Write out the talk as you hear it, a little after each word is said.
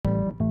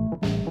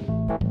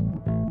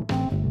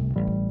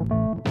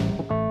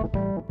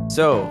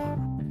So,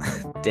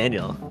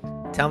 Daniel,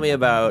 tell me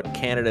about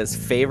Canada's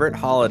favorite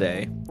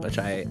holiday, which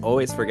I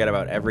always forget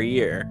about every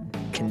year,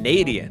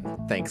 Canadian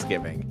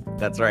Thanksgiving.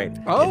 That's right.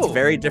 Oh. It's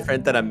very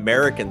different than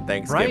American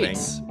Thanksgiving.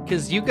 Right,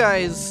 because you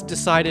guys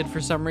decided for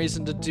some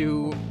reason to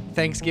do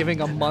Thanksgiving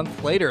a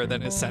month later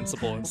than is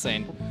sensible and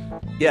sane.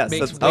 Yes.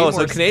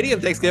 So Canadian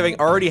Thanksgiving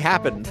already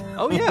happened.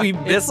 Oh yeah, we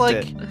missed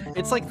it.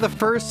 It's like the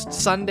first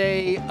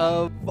Sunday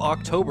of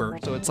October,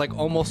 so it's like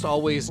almost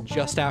always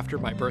just after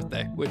my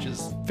birthday, which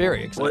is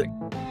very exciting.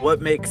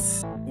 What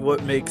makes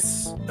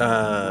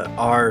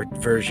our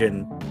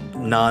version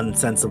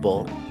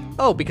nonsensible?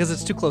 Oh, because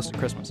it's too close to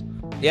Christmas.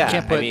 Yeah,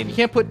 you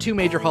can't put two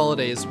major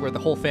holidays where the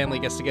whole family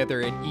gets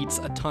together and eats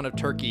a ton of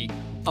turkey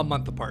a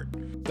month apart.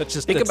 That's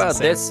about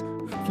insane. this.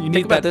 You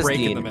need that break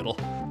in the middle.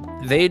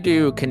 They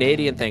do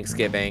Canadian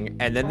Thanksgiving,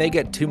 and then they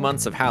get 2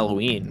 months of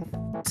Halloween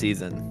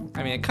season.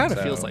 I mean, it kind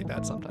of feels like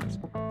that sometimes.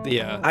 The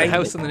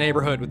house in the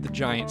neighborhood with the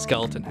giant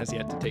skeleton has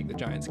yet to take the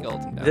giant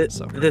skeleton down.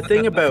 The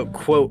thing about,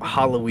 quote,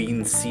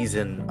 Halloween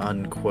season,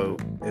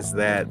 unquote, is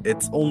that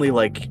it's only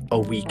like a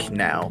week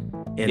now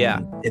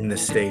in the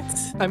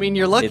States. I mean,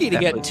 you're lucky to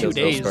get 2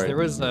 days. There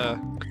was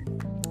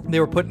they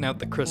were putting out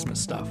the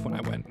Christmas stuff when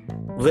I went.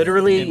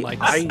 Literally, in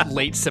like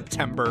late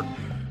September.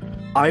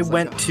 I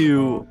went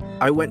to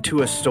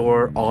a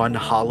store on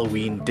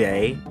Halloween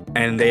Day,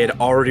 and they had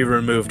already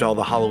removed all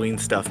the Halloween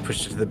stuff,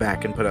 pushed it to the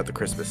back, and put out the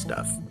Christmas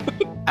stuff.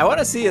 I want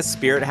to see a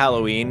Spirit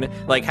Halloween,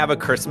 like have a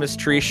Christmas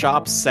tree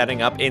shop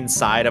setting up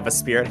inside of a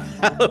Spirit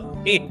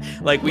Halloween.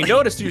 Like, we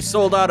noticed you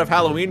sold out of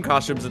Halloween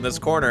costumes in this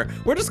corner.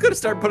 We're just going to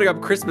start putting up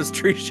Christmas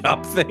tree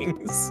shop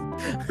things.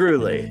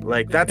 Truly.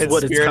 Like, that's and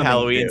what Spirit it's coming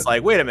Halloween's to.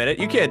 like, wait a minute,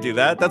 you can't do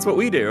that. That's what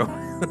we do.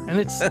 And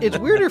it's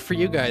weirder for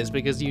you guys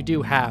because you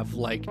do have,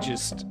 like,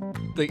 just...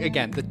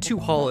 the two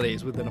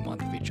holidays within a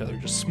month of each other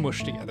just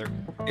smushed together.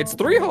 It's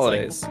 3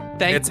 holidays.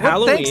 It's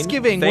Halloween,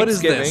 Thanksgiving, what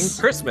is this?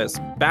 Christmas,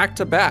 back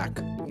to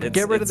back.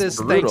 Get rid of this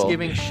brutal.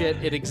 Thanksgiving shit.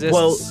 It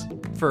exists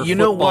for you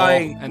know football,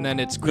 why, and then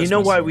it's Christmas. You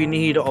know why we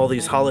need all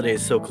these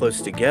holidays so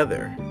close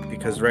together?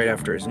 Because right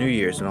after is New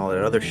Year's and all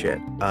that other shit.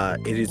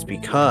 It is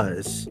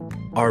because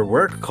our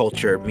work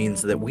culture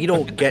means that we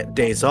don't get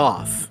days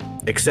off,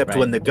 except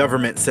when the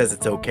government says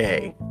it's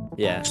okay.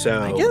 Yeah.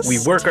 So we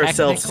work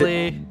ourselves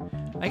to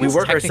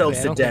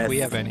death we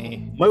have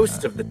any,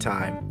 most of the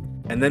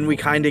time, and then we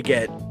kind of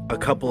get a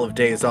couple of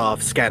days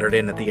off scattered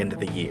in at the end of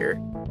the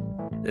year.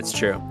 It's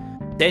true.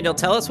 Daniel,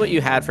 tell us what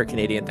you had for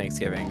Canadian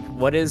Thanksgiving.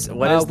 What is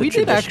the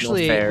traditional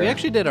fare? We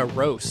actually did a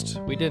roast.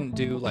 We didn't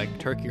do like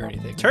turkey or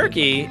anything.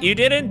 Turkey? You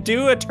didn't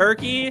do a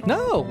turkey?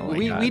 No,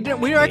 we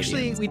didn't.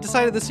 We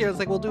decided this year. It's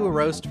like we'll do a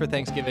roast for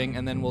Thanksgiving,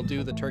 and then we'll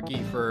do the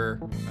turkey for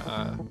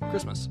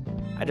Christmas.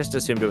 I just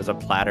assumed it was a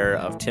platter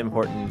of Tim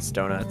Hortons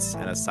donuts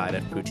and a side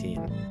of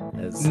poutine.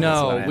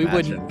 No, we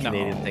wouldn't.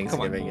 Canadian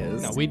Thanksgiving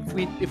is. No,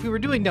 if we were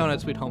doing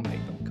donuts, we'd home make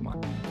them. Come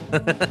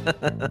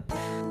on.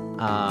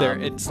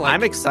 It's like,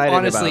 I'm excited.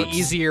 Honestly,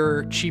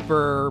 easier,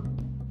 cheaper,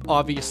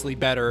 obviously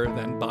better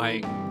than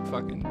buying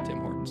fucking Tim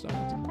Hortons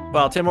donuts.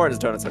 Well, Tim Hortons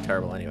donuts are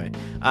terrible anyway.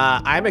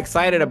 I'm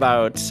excited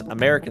about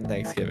American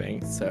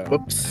Thanksgiving, so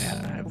whoops.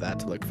 I have that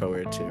to look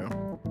forward to.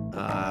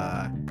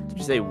 Did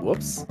you say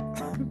whoops?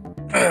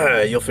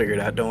 You'll figure it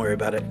out. Don't worry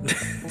about it.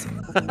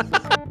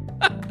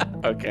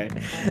 Okay.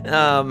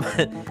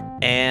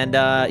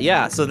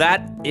 So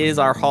that is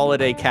our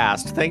holiday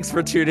cast. Thanks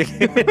for tuning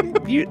in,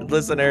 you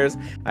listeners.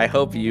 I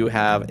hope you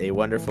have a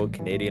wonderful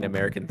Canadian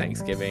American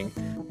Thanksgiving.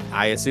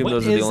 I assume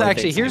those are the only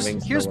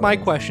Thanksgivings. Here's my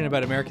question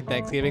about American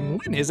Thanksgiving.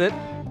 When is it?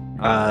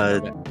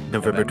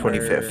 November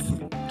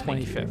 25th.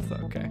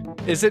 25th. Okay.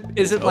 Is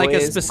it like a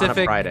specific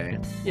on a Friday?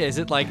 Yeah. Is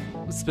it like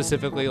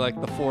specifically like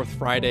the 4th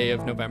Friday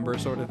of November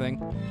sort of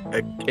thing?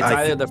 It's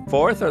either the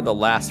 4th or the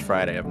last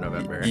Friday of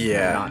November.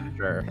 Yeah. I'm not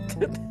sure.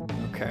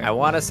 Okay. I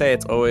want to say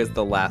it's always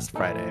the last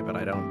Friday, but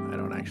I don't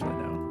actually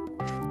know.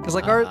 Because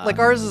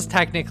ours is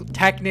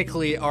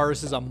technically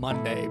ours is a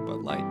Monday,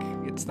 but like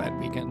it's that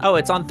weekend. Oh,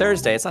 it's on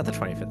Thursday. It's not the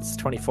 25th. It's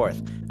the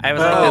 24th. I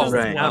was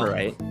like, right.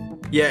 Right.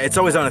 Yeah, it's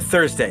always on a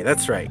Thursday.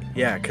 That's right.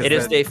 Yeah, because it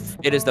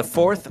is the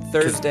 4th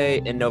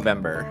Thursday in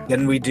November.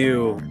 Then we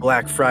do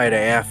Black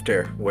Friday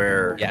after,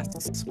 where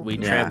we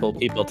trample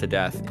people to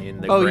death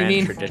in the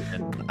grand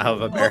tradition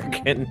of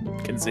American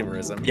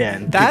consumerism. Yeah,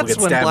 and that's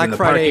when Black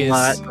Friday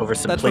is. Over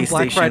some that's when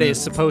Black Friday is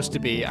supposed to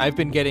be. I've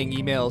been getting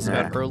emails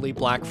about early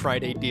Black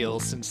Friday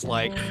deals since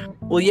like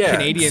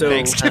Canadian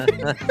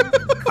Thanksgiving.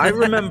 I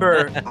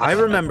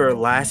remember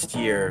last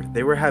year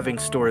they were having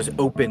stores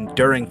open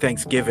during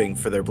Thanksgiving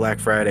for their Black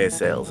Friday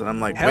sales, and I'm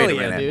like, wait a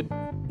minute,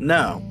 dude.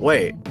 No,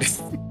 wait,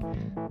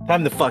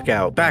 time the fuck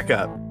out, back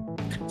up.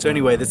 So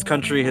anyway, this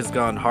country has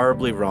gone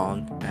horribly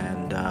wrong,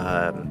 and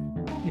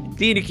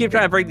Dean, you keep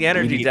trying to bring the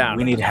energy down.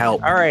 We need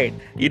help. All right,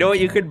 you know what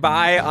you could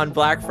buy on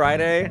Black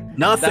Friday?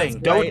 Nothing.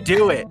 Don't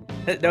do it.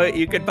 No,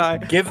 you could buy.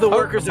 Give the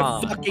workers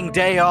a fucking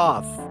day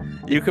off.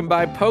 You can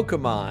buy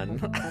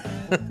Pokemon.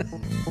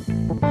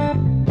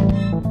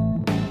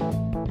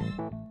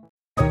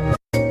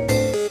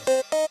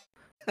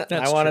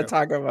 I want to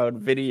talk about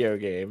video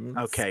games.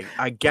 Okay,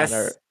 I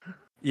guess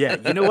Yeah,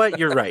 you know what?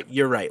 You're right.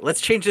 You're right. Let's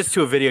change this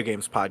to a video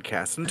games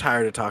podcast. I'm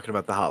tired of talking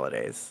about the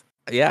holidays.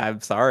 Yeah,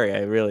 I'm sorry.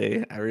 I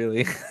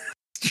really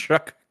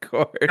struck a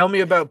chord. Tell me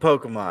about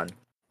Pokemon.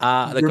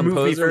 The Remove me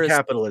composer from is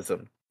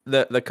capitalism.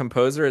 the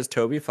composer is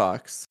Toby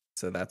Fox,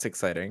 so that's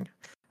exciting.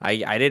 I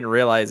didn't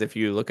realize if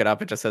you look it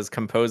up, it just says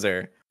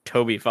composer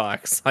Toby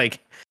Fox. Like,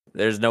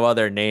 there's no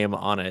other name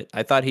on it.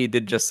 I thought he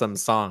did just some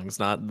songs,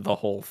 not the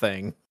whole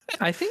thing.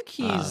 I think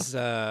he's.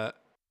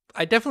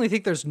 I definitely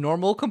think there's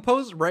normal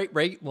compose. Right.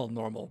 Well,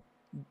 normal.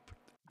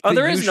 Oh, The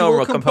there is no usual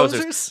real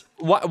composers.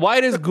 Why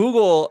does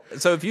Google?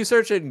 So if you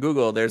search it in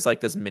Google, there's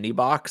like this mini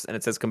box and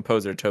it says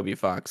composer Toby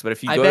Fox. But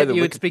if you I go bet to the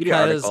you it's Wikipedia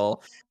because-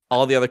 article,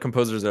 all the other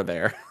composers are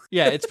there.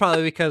 Yeah, it's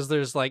probably because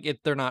there's like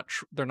they're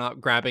not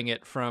grabbing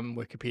it from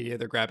Wikipedia.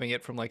 They're grabbing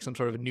it from like some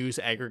sort of news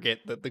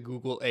aggregate that the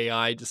Google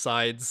AI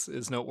decides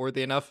is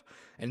noteworthy enough,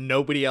 and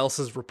nobody else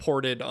has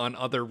reported on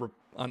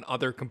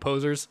other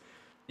composers.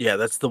 Yeah,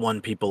 that's the one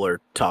people are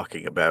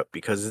talking about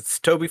because it's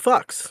Toby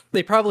Fox.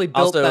 They probably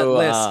built that Also,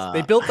 list.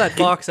 They built that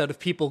box out of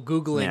people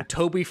Googling Yeah.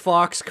 Toby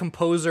Fox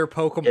composer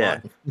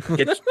Pokemon. Yeah.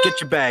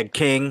 Get your bag,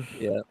 King.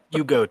 Yeah.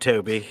 You go,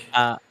 Toby.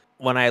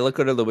 When I look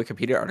into the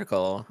Wikipedia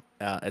article,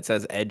 it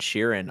says Ed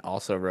Sheeran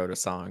also wrote a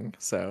song.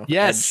 So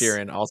Yes. Ed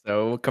Sheeran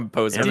also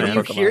composed Yeah, for man.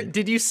 Pokemon.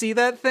 Did you see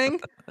that thing?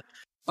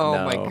 Oh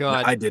my No.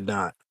 god. I did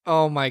not.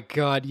 Oh my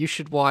god, you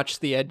should watch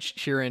the Ed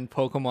Sheeran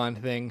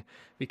Pokemon thing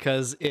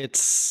because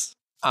it's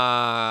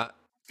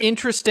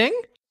interesting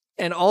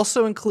and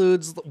also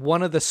includes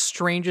one of the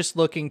strangest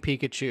looking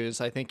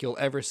Pikachus I think you'll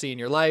ever see in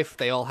your life.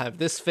 They all have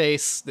this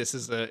face. This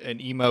is an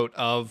emote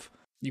of,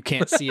 you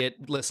can't see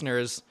it,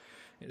 listeners.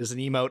 It is an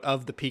emote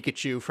of the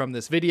Pikachu from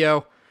this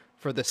video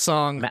for the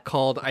song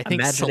called, I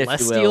think, imagine if you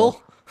Celestial.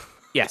 will.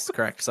 Yes,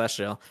 correct.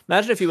 Celestial.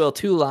 Imagine, if you will,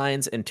 2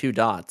 lines and 2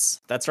 dots.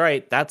 That's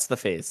right. That's the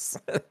face.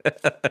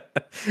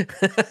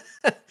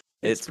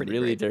 It's pretty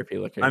really great. derpy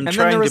looking. I'm then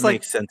trying there to was, like-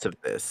 make sense of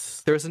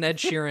this. There's an Ed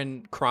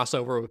Sheeran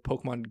crossover with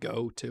Pokemon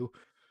Go, too.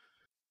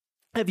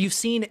 Have you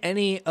seen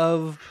any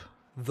of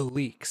the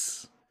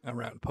leaks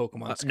around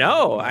Pokemon?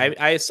 No, Scarlet?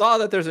 I saw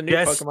that there's a new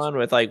Yes. Pokemon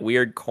with like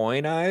weird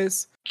coin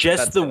eyes.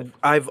 Just That's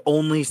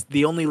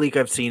the only leak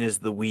I've seen is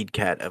the Weed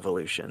Cat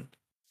evolution.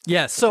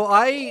 Yeah, so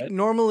I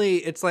normally,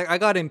 it's like I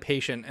got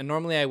impatient, and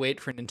normally I wait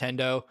for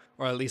Nintendo,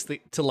 or at least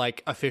to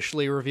like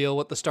officially reveal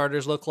what the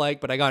starters look like,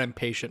 but I got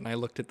impatient and I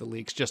looked at the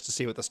leaks just to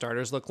see what the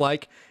starters look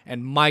like,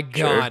 and my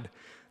god,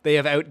 they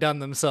have outdone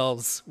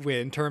themselves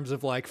in terms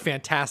of like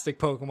fantastic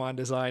Pokemon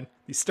design.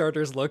 These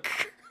starters look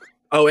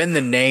Oh, and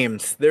the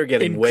names. They're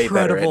getting way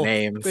better at incredible.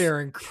 names. They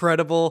are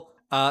incredible.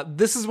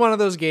 This is one of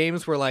those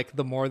games where like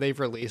the more they've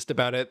released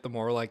about it, the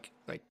more like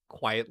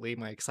quietly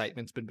my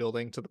excitement's been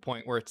building to the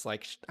point where it's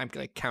like I'm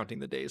like counting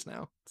the days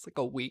now. It's like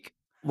a week.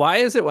 Why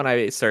is it when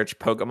I search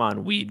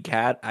Pokemon Weed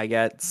Cat, I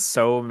get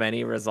so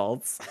many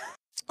results?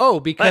 Oh,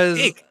 because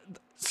Like-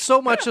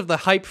 so much of the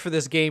hype for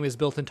this game is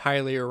built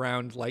entirely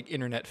around like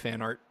internet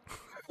fan art.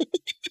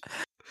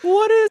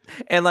 What is?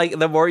 And like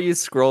the more you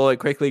scroll, it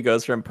quickly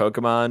goes from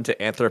Pokemon to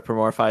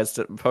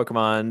anthropomorphized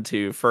Pokemon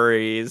to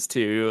furries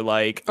to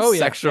like Oh,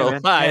 yeah.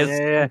 sexualized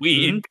Yeah.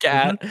 weed Mhm,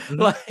 cat. mhm,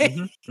 Like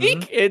mhm,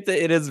 mhm.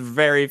 it is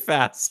very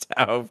fast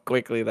how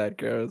quickly that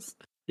goes.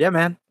 Yeah,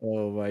 man.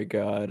 Oh my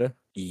god.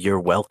 You're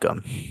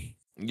welcome. It's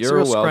a You're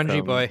real welcome.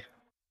 scrungy boy.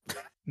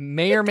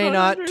 May or may don't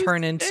not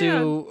turn understand.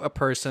 into a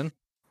person.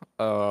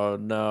 Oh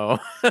no.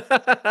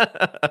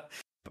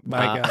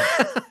 My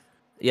god.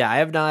 Yeah, I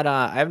have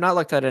not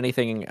looked at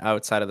anything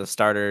outside of the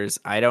starters.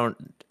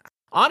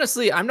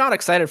 Honestly, I'm not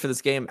excited for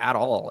this game at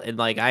all. And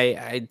like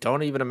I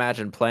don't even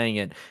imagine playing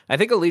it. I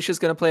think Alicia's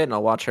gonna play it and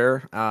I'll watch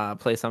her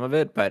play some of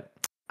it, but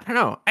I don't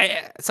know.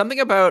 Something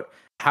about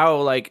how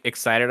like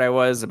excited I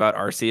was about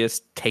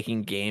Arceus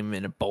taking game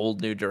in a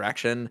bold new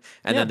direction,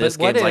 and Yeah, then this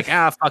but what game's like,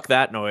 if- fuck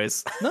that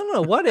noise.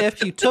 No. What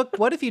if you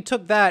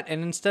took that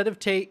and instead of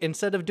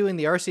doing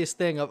the Arceus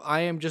thing of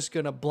I am just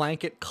gonna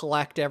blanket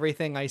collect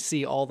everything I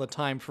see all the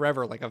time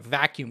forever like a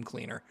vacuum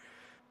cleaner,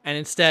 and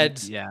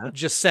instead Yeah.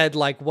 just said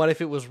like what if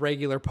it was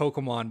regular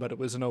Pokemon but it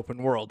was an open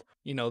world?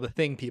 You know, the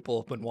thing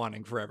people have been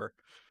wanting forever.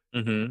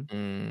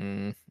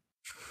 Mm-hmm.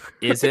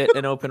 Is it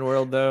an open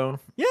world though?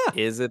 Yeah.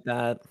 Is it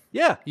that?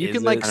 Yeah, you Is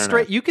can like it? I don't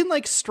straight you can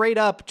like straight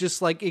up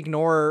just like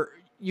ignore,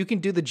 you can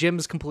do the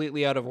gyms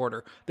completely out of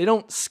order. They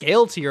don't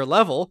scale to your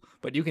level,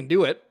 but you can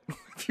do it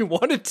if you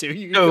wanted to.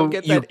 You can No, go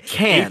get you that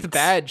can't. 8th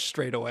badge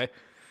straight away.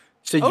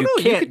 So Oh, you no,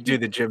 you can't could do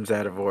do- the gyms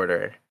out of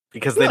order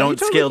because No, they you don't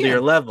totally scale to your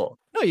can. level.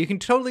 No, you can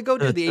totally go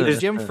do the 8th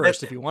gym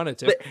first if you wanted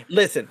to.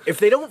 Listen, if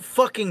they don't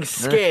fucking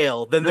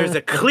scale, then there's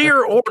a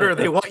clear order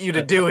they want you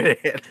to do it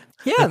in.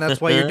 Yeah, and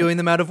that's why you're doing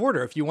them out of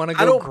order. If you want to I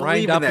go don't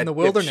grind believe in up in that the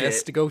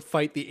wilderness dipshit. to go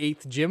fight the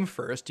 8th gym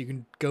first, you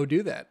can go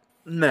do that.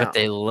 No. But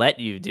they let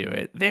you do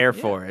it.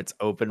 Therefore, it's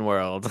open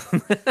world.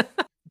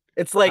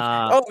 It's like,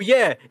 Uh, oh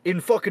yeah,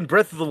 in fucking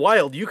Breath of the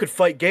Wild, you could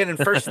fight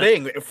Ganon first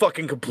thing,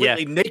 fucking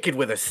completely naked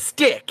with a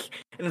stick.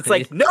 And it's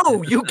like,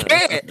 no, you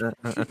can't.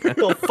 What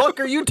the fuck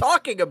are you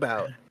talking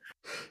about?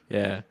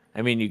 Yeah.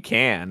 I mean, you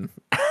can.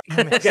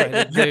 I'm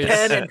excited.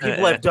 Japan and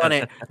people have done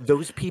it.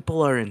 Those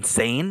people are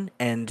insane,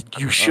 and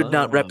you should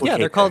not replicate.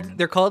 Yeah, they're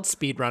them. called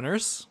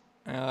speedrunners.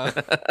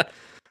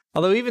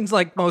 Although even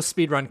like most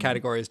speedrun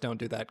categories don't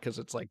do that because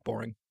it's like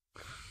boring.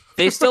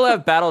 They still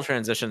have battle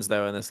transitions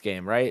though in this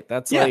game, right?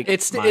 That's like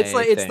it's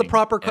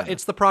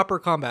the proper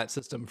combat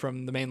system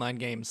from the mainline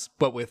games,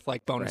 but with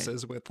like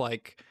bonuses. With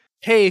like,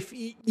 hey, if,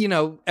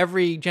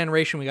 every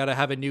generation we got to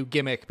have a new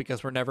gimmick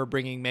because we're never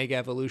bringing Mega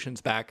Evolutions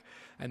back,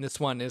 and this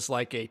one is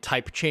like a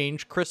type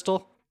change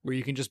crystal where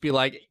you can just be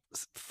like,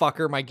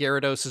 fucker, my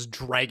Gyarados is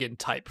dragon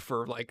type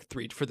for like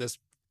for this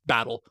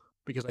battle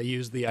because I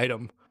used the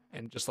item.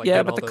 And just like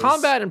but the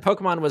combat in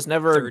Pokemon was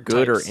never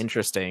good or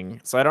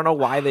interesting, so I don't know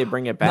why they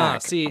bring it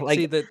back.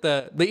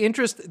 The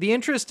interest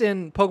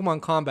in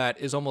Pokemon combat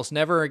is almost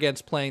never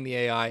against playing the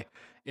AI.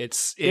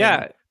 It's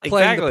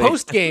playing the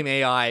post-game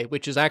AI,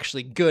 which is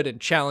actually good and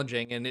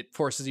challenging, and it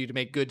forces you to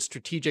make good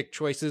strategic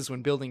choices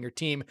when building your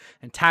team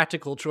and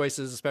tactical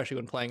choices, especially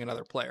when playing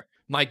another player.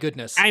 My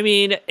goodness. I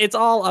mean, it's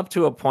all up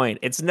to a point.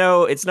 It's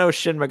no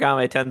Shin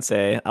Megami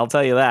Tensei, I'll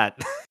tell you that.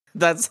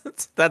 That's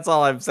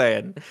all I'm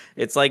saying.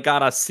 It's like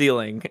got a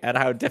ceiling at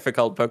how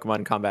difficult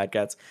Pokemon combat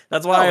gets.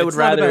 That's why I would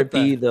rather it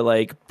be the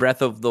like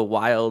Breath of the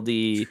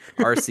Wildy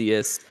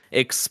Arceus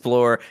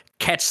explore,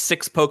 catch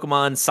 6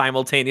 Pokemon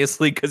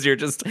simultaneously because you're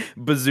just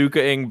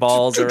bazookaing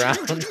balls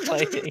around.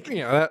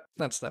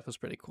 That stuff is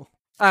pretty cool.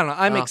 I don't know.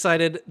 I'm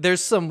excited.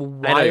 There's some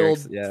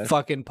wild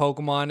fucking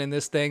Pokemon in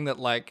this thing that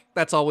like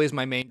that's always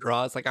my main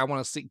draw. It's like I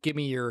want to see. Give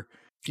me your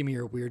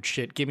weird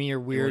shit. Give me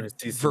your weird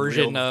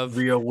version of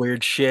real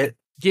weird shit.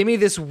 Give me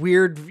this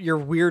your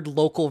weird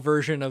local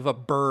version of a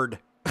bird.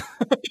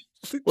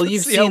 Well,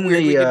 you've seen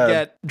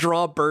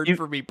draw a bird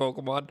for me,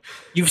 Pokemon.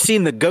 You've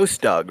seen the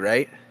Ghost Dog,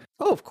 right?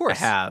 Oh, of course.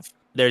 I have.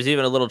 There's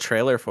even a little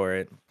trailer for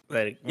it.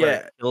 It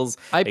kills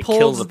I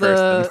kills pulled a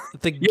person.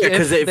 the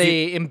GIF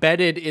they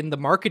embedded in the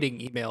marketing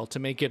email to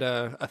make it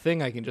a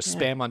thing I can just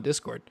spam on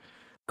Discord.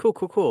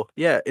 Cool.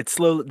 Yeah, it's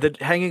slow. The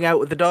hanging out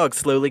with the dog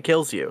slowly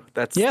kills you.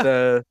 That's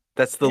the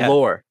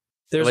lore.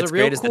 What's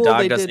great is the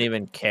dog doesn't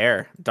even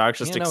care. Dog's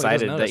just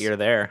excited that you're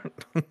there.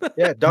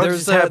 Yeah,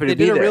 dog's just happy to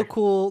be there.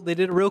 They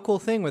did a real cool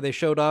thing where they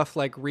showed off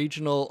like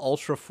regional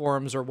ultra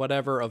forms or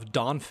whatever of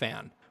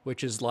Donphan,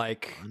 which is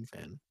like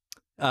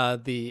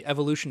the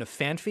evolution of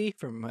Fanfi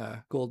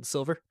from Gold and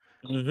Silver.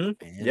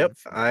 Mm-hmm. Yep,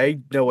 I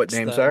know what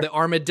names are. The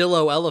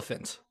armadillo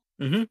elephant.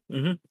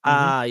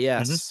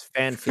 Yes,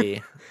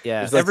 Fanfi.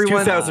 Yeah, there's like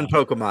 2,000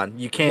 Pokemon.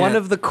 You can't. One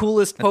of the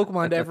coolest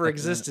Pokemon to ever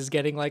exist is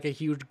getting like a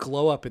huge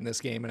glow up in this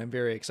game, and I'm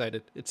very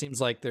excited. It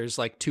seems like there's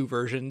like 2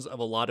 versions of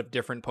a lot of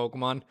different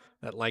Pokemon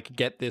that like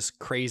get this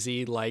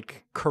crazy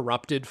like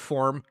corrupted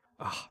form.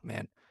 Oh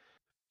man.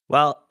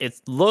 Well, it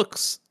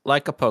looks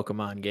like a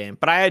Pokemon game,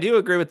 but I do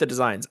agree with the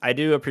designs. I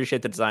do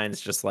appreciate the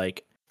designs just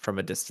like from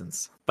a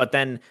distance. But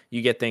then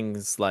you get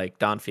things like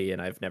Donphi,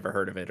 and I've never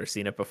heard of it or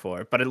seen it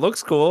before. But it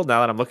looks cool now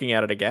that I'm looking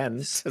at it again.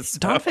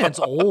 Donphan's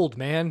old,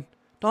 man.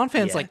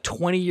 Donphan's like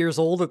 20 years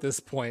old at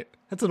this point.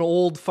 That's an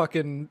old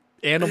fucking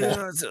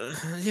animal.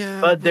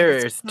 But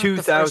there's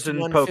 2,000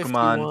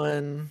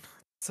 Pokemon.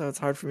 So it's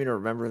hard for me to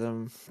remember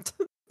them.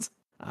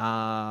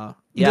 All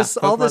this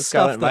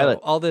stuff, though,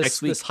 all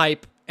this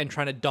hype and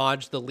trying to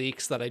dodge the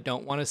leaks that I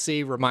don't want to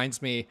see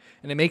reminds me,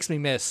 and it makes me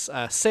miss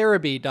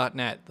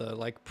Cerebi.net, the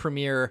like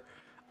premier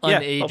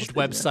unaged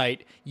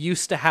website,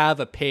 used to have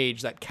a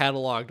page that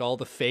cataloged all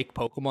the fake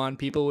Pokemon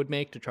people would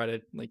make to try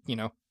to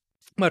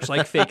much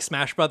like fake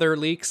Smash Brother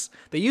leaks.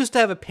 They used to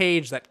have a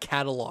page that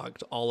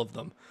cataloged all of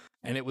them.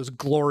 And it was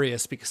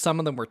glorious because some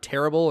of them were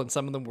terrible and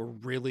some of them were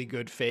really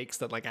good fakes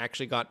that like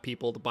actually got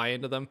people to buy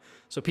into them.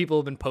 So people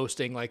have been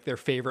posting like their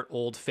favorite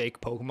old fake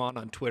Pokemon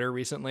on Twitter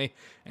recently.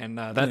 And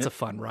that's a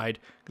fun ride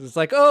because it's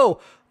like, oh,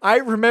 I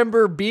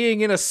remember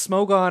being in a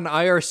Smogon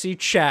IRC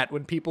chat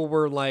when people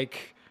were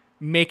like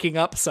making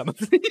up some of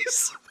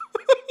these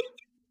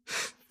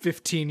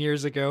 15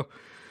 years ago.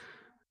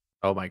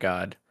 Oh my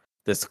God.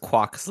 This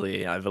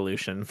Quaxley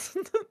evolution.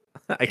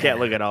 I can't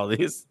look at all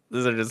these.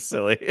 These are just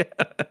silly.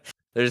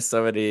 There's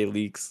so many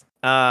leaks.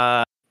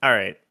 All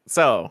right.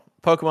 So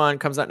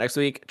Pokemon comes out next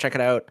week. Check it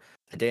out.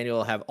 Daniel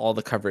will have all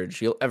the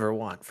coverage you'll ever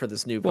want for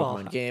this new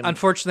Pokemon game.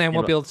 Unfortunately, I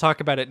won't be able to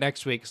talk about it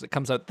next week because it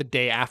comes out the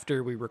day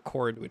after we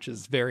record, which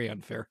is very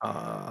unfair.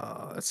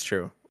 That's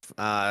true.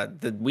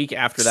 The week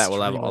after that,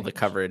 we'll have all the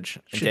coverage.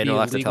 And Daniel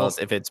will have to tell us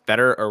if it's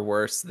better or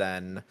worse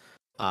than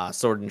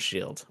Sword and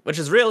Shield, which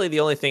is really the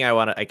only thing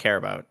I care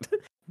about.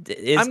 Did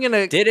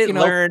it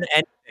learn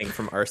anything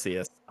from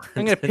Arceus?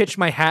 I'm going to pitch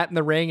my hat in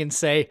the ring and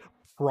say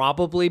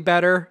probably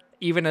better,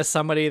 even as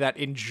somebody that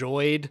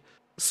enjoyed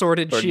Sword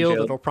and Shield,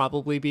 it'll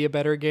probably be a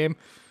better game.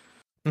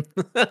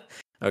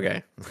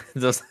 Okay.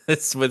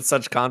 It's with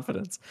such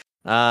confidence.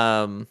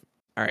 All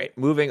right,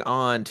 moving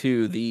on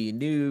to the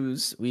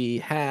news. We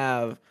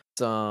have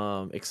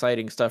some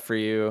exciting stuff for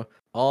you.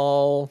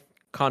 All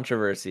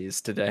controversies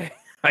today.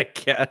 I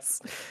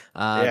guess.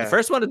 Yeah. The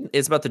first one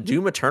is about the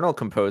Doom Eternal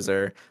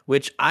composer,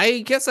 which I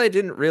guess I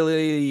didn't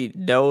really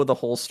know the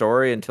whole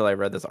story until I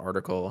read this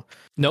article.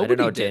 I don't Nobody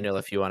know, did. Daniel,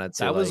 if you wanted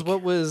to That was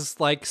what was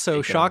like so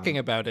take shocking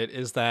on- about it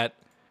is that,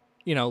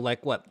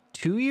 like what,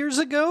 2 years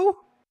ago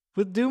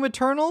with Doom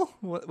Eternal?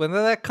 When did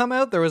that come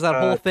out? There was that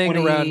whole thing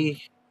around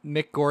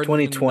Mick Gordon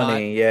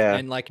 2020, yeah.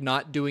 and like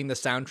not doing the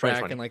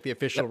soundtrack and like the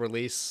official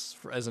release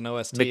as an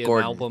OST Mick and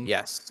Gordon, album.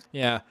 yes.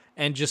 Yeah,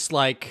 and just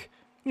like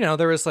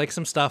there was like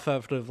some stuff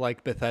out of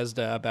like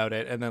Bethesda about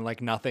it, and then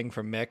like nothing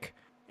from Mick,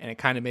 and it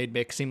kind of made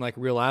Mick seem like a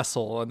real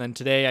asshole. And then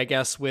today, I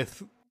guess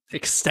with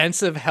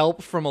extensive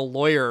help from a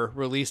lawyer,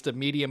 released a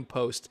Medium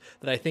post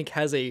that I think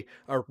has a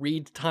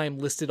read time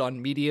listed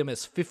on Medium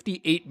as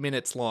 58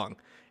 minutes long.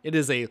 It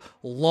is a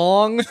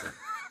long,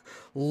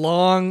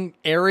 long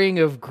airing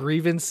of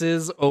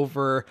grievances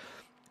over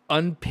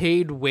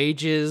unpaid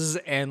wages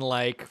and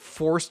like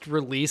forced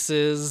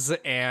releases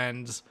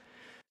and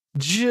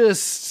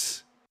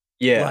just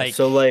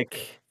So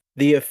like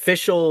the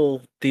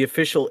official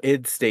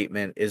id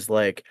statement is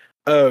like,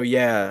 oh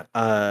yeah,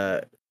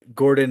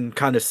 Gordon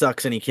kind of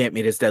sucks and he can't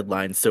meet his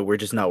deadlines, so we're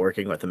just not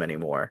working with him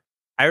anymore.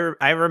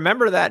 I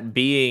remember that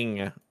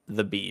being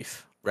the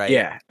beef, right?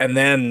 Yeah, and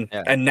then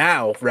and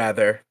now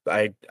rather,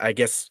 I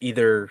guess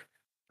either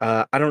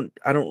I don't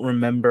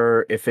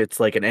remember if it's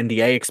like an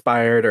NDA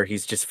expired or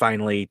he's just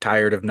finally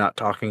tired of not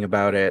talking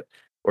about it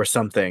or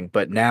something,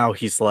 but now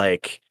he's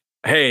like,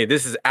 hey,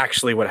 this is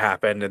actually what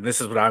happened and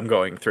this is what I'm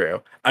going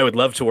through. I would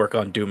love to work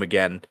on Doom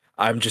again.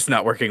 I'm just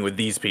not working with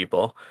these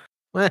people.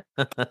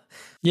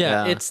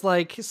 Yeah, it's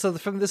like, so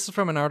this is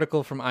from an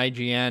article from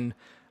IGN.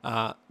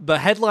 The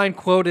headline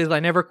quote is, "I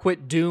never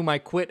quit Doom, I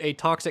quit a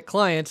toxic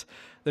client."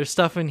 There's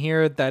stuff in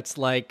here that's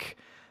like,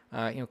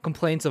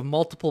 complaints of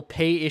multiple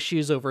pay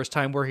issues over his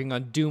time working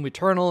on Doom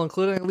Eternal,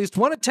 including at least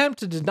one attempt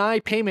to deny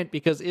payment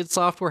because id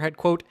Software had,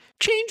 quote,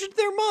 changed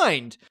their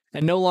mind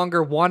and no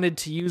longer wanted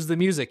to use the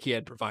music he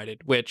had provided,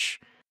 which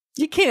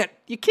you can't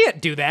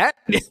do that.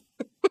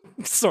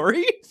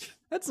 Sorry.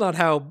 That's not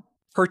how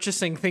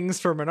purchasing things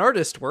from an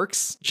artist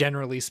works,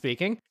 generally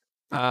speaking.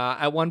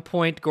 At one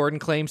point, Gordon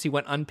claims he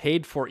went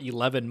unpaid for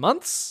 11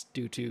 months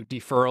due to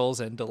deferrals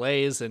and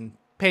delays in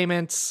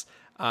payments.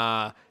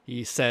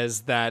 He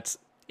says that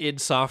id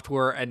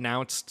Software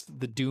announced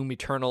the Doom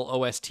Eternal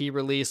OST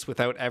release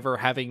without ever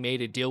having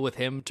made a deal with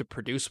him to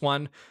produce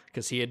one,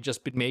 because he had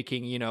just been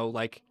making,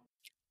 like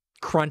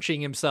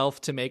crunching himself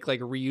to make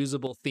like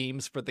reusable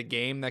themes for the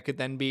game that could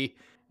then be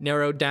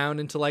narrowed down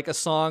into like a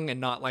song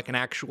and not like an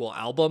actual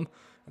album.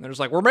 And they're just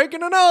like, we're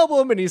making an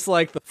album. And he's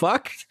like, the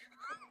fuck?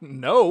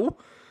 No.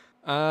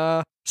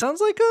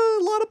 Sounds like a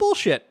lot of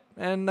bullshit.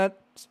 And that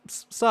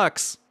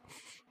sucks.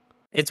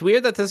 It's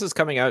weird that this is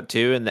coming out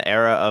too in the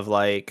era of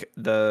like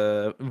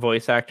the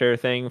voice actor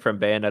thing from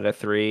Bayonetta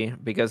 3,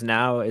 because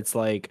now it's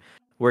like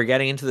we're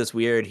getting into this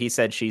weird he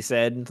said, she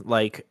said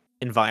like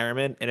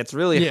environment, and it's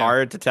really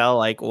hard to tell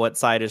like what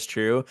side is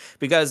true,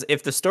 because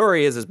if the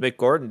story is as Mick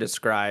Gordon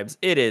describes,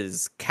 it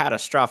is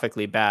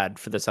catastrophically bad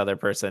for this other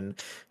person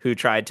who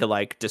tried to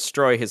like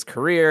destroy his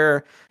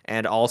career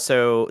and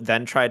also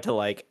then tried to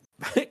like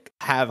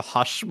have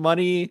hush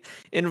money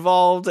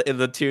involved in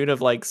the tune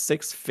of like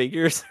 6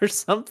 figures or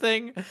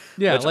something.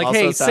 Yeah, which like, also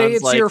hey, say sounds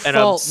it's like your an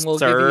fault and we'll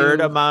give absurd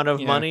you amount of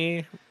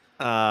money.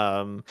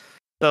 So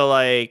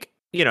like,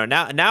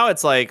 now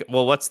it's like,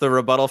 well, what's the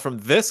rebuttal from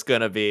this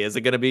gonna be? Is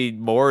it gonna be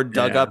more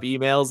dug up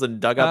emails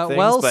and dug up things?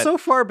 Well, so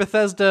far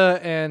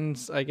Bethesda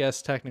and I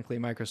guess technically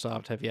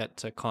Microsoft have yet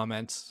to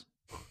comment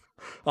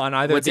on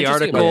either the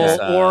article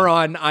or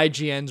on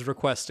IGN's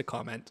request to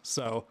comment.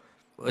 So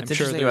what's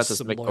interesting about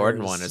this Mick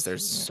Gordon one is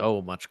there's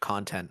so much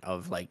content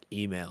of like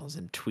emails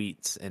and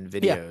tweets and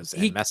videos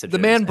and messages. The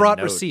man brought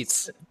notes.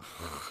 Receipts.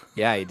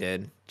 Yeah, he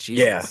did.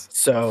 Jesus. Yeah,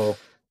 so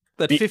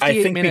that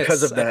 58 minutes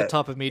because of at the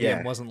top of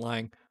Medium wasn't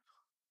lying.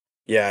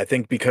 Yeah, I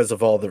think because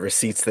of all the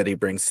receipts that he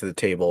brings to the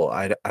table,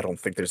 I don't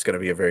think there's going to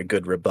be a very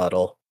good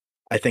rebuttal.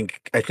 I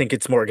think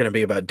it's more going to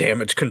be about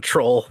damage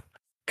control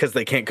because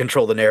they can't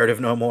control the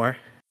narrative no more.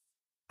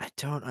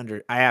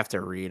 I have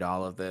to read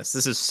all of this.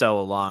 This is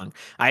so long.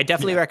 I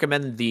definitely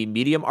recommend the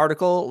Medium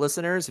article,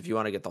 listeners. If you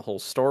want to get the whole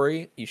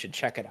story, you should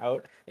check it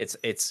out. It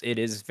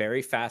is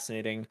very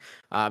fascinating.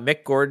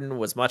 Mick Gordon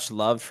was much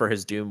loved for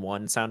his Doom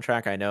 1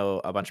 soundtrack. I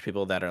know a bunch of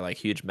people that are like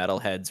huge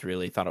metalheads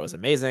really thought it was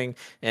amazing.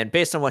 And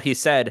based on what he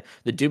said,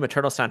 the Doom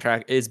Eternal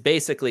soundtrack is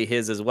basically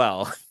his as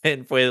well,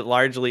 and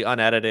largely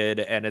unedited,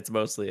 and it's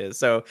mostly his.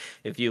 So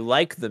if you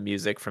like the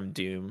music from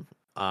Doom,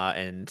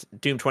 and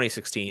Doom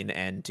 2016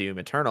 and Doom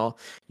Eternal,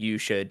 you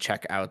should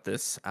check out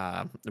this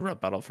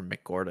rebuttal from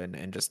Mick Gordon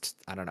and just,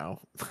 I don't know,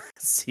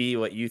 see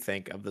what you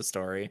think of the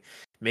story.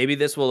 Maybe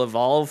this will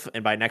evolve,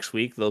 and by next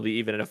week there'll be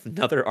even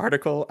another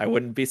article. I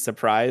wouldn't be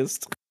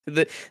surprised.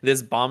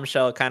 This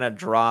bombshell kind of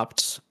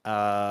dropped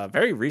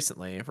very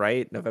recently,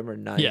 right? November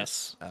 9th.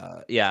 Yes.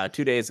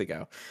 2 days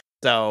ago.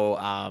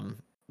 So,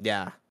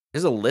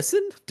 There's a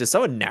listen? Does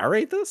someone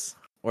narrate this?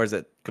 Or is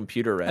it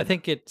computer read? I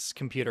think it's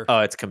computer. Oh,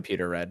 it's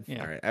computer read.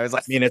 Yeah. All right. I was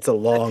like, I mean, it's a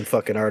long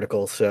fucking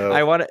article, so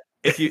I want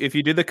if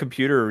you do the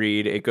computer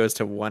read, it goes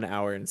to 1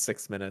 hour and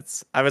 6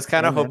 minutes. I was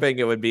kind of Yeah, man. hoping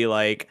it would be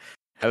like,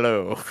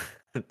 "Hello,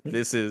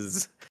 this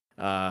is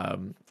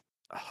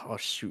oh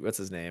shoot, what's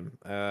his name?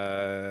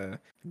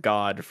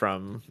 God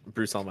from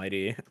Bruce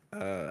Almighty.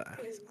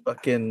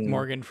 Fucking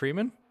Morgan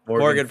Freeman.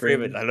 Morgan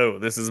Freeman. Hello,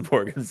 this is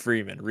Morgan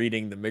Freeman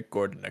reading the Mick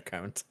Gordon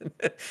account.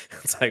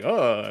 It's like,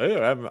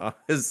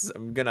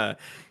 I'm gonna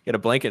get a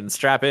blanket and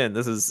strap in.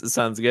 This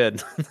sounds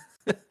good.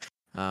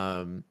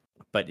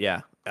 But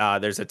yeah,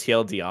 there's a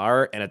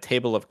TLDR and a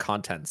table of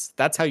contents.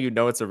 That's how you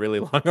know it's a really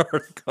long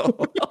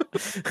article.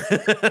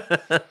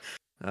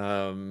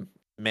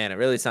 Man, it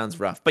really sounds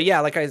rough. But yeah,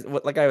 like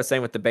I was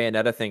saying with the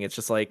Bayonetta thing, it's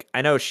just like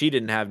I know she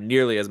didn't have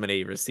nearly as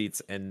many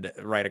receipts and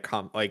write a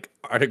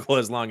article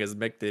as long as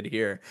Mick did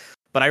here.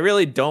 But I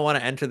really don't want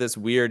to enter this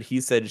weird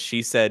he said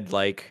she said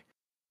like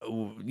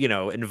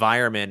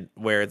environment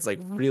where it's like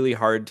really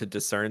hard to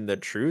discern the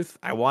truth.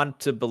 I want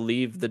to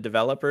believe the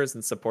developers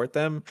and support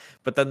them,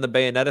 but then the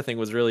Bayonetta thing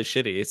was really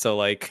shitty. So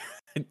like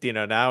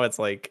now it's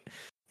like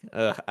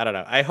I don't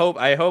know. I hope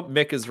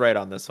Mick is right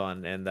on this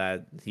one and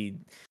that he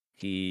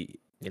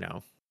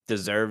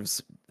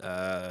deserves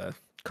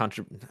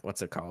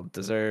what's it called?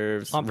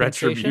 Deserves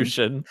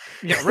retribution.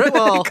 Yeah,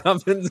 well,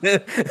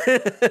 compensation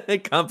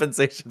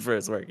for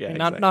his work. Yeah,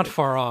 not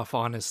far off,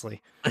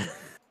 honestly.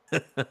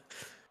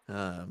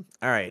 All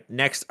right,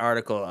 next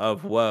article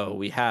of woe.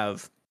 We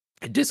have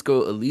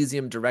Disco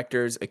Elysium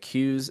directors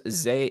accuse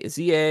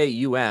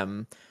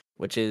ZAUM,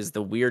 which is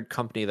the weird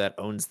company that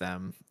owns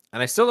them.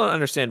 And I still don't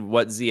understand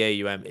what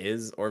ZAUM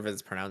is, or if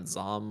it's pronounced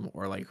ZOM,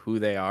 or like who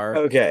they are.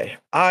 Okay,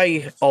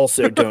 I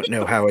also don't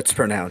know how it's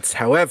pronounced.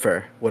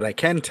 However, what I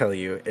can tell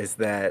you is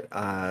that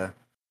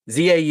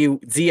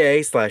ZA/UM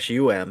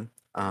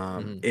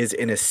is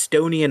an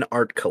Estonian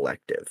art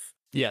collective.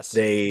 Yes,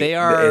 they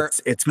are.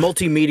 It's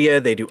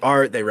multimedia. They do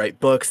art. They write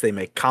books. They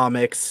make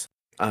comics.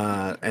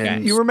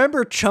 And you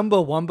remember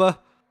Chumbawamba?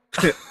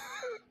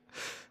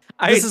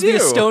 This is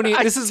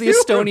the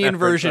Estonian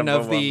version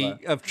of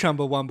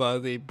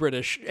Chumbawamba, the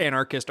British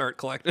anarchist art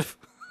collective.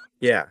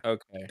 Yeah.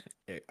 Okay.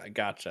 I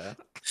gotcha.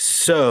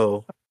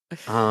 So,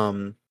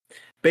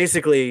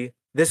 basically,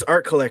 this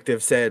art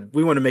collective said,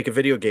 we want to make a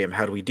video game.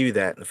 How do we do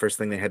that? And the first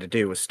thing they had to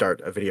do was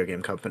start a video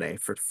game company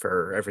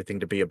for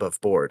everything to be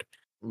above board.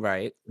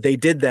 Right. They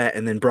did that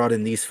and then brought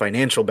in these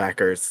financial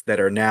backers that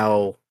are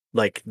now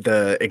like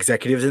the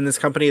executives in this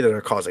company that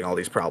are causing all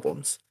these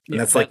problems. And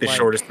that's like the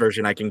shortest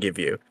version I can give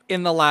you.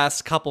 In the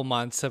last couple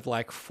months have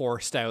like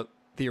forced out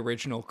the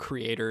original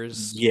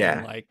creators. Yeah.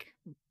 And like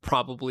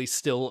probably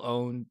still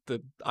own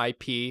the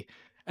IP.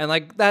 And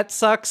like that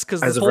sucks because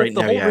the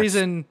whole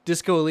reason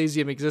Disco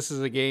Elysium exists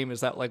as a game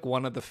is that like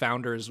one of the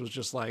founders was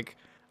just like,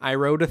 I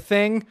wrote a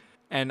thing,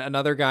 and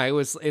another guy who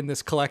was in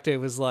this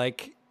collective was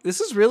like, this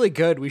is really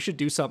good. We should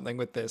do something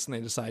with this. And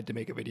they decided to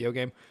make a video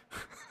game.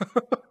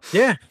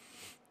 Yeah.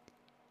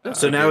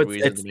 So now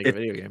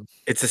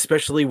it's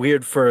especially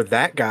weird for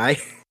that guy.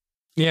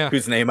 Yeah.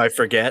 Whose name I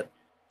forget.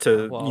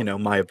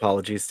 My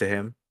apologies to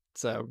him.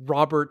 It's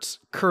Robert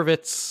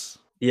Kurvitz.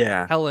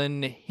 Yeah.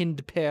 Helen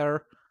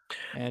Hindper.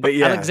 And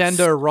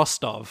Alexander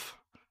Rostov.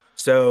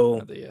 So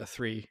the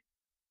three.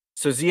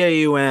 So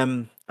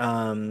ZAUM,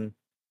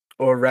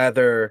 or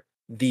rather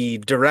the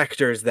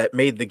directors that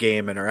made the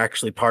game and are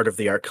actually part of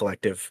the art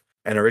collective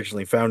and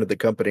originally founded the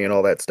company and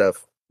all that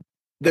stuff,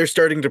 they're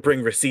starting to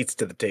bring receipts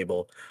to the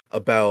table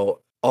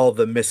about all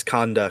the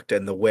misconduct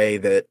and the way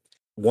that,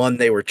 one,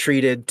 they were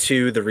treated,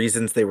 two, the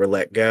reasons they were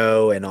let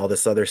go, and all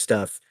this other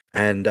stuff.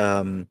 And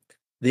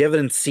the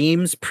evidence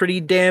seems pretty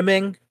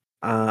damning.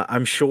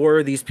 I'm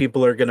sure these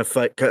people are going to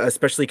fight,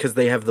 especially because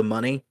they have the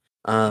money,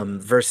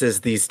 versus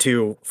these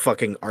two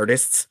fucking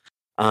artists.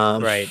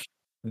 Right.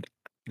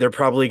 They're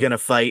probably going to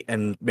fight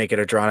and make it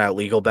a drawn-out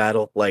legal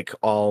battle like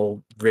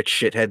all rich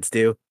shitheads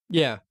do.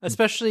 Yeah,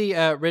 especially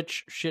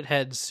rich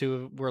shitheads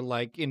who were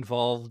like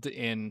involved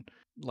in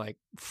like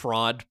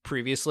fraud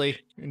previously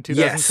in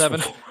 2007.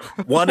 Yes.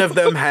 One of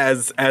them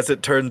has, as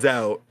it turns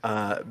out,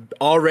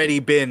 already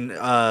been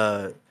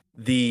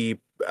the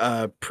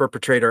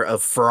perpetrator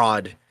of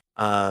fraud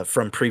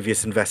from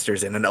previous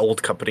investors in an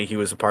old company he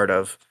was a part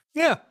of.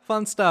 Yeah,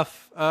 fun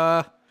stuff.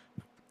 Fun.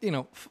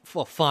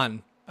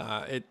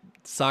 It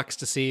sucks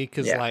to see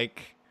because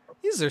like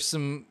these are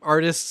some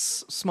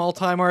artists,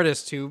 small-time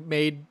artists who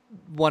made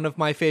one of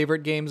my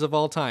favorite games of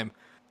all time.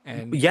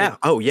 And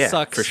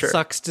sucks, for sure.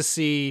 Sucks to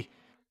see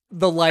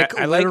the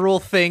literal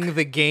thing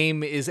the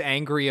game is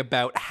angry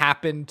about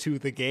happen to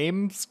the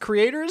game's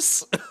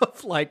creators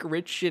of like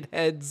rich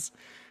shitheads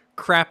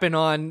crapping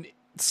on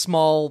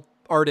small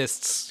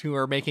artists who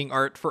are making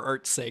art for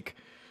art's sake.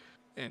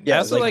 And I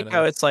also like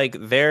how it's like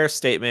their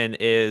statement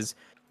is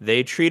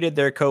they treated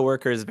their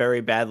coworkers very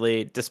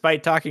badly.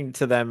 Despite talking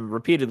to them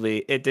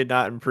repeatedly, it did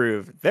not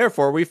improve.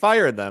 Therefore, we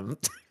fired them.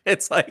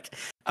 It's like,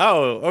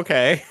 oh,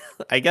 okay.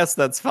 I guess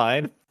that's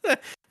fine.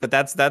 But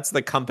that's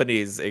the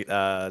company's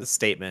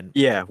statement.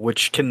 Yeah,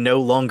 which can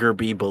no longer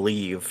be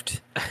believed.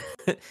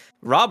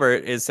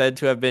 Robert is said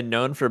to have been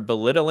known for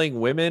belittling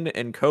women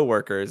and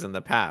coworkers in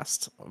the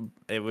past.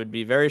 It would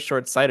be very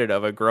short-sighted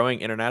of a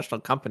growing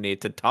international company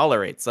to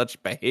tolerate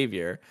such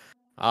behavior.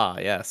 Ah,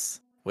 yes.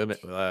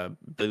 Women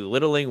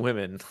belittling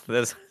women.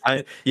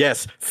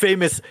 Yes,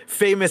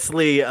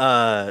 famously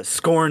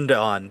scorned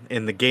on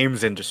in the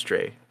games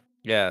industry.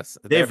 Yes.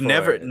 They've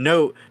never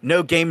no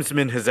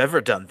gamesman has ever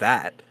done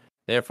that.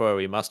 Therefore,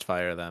 we must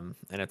fire them.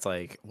 And it's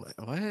like,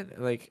 what?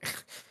 Like,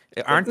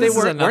 Weren't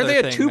they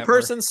a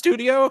two-person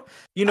studio?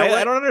 You know what?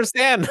 I don't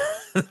understand.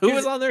 Who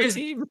was on their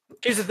team?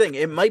 Here's the thing.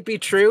 It might be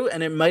true,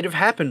 and it might have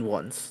happened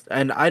once.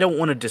 And I don't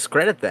want to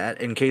discredit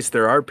that in case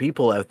there are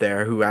people out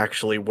there who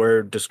actually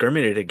were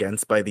discriminated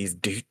against by these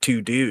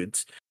two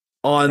dudes.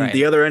 On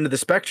the other end of the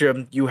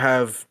spectrum, you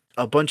have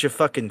a bunch of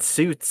fucking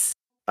suits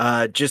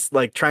just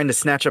like trying to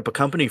snatch up a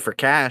company for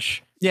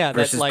cash. Yeah,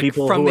 versus that's like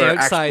people from who the are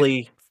outside.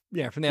 actually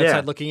From the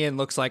outside looking in,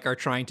 looks like are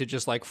trying to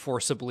just like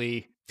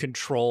forcibly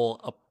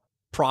control a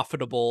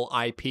profitable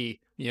IP,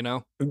 you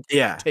know?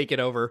 Yeah. Take it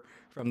over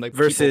from the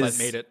people that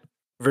made it.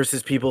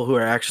 Versus people who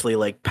are actually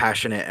like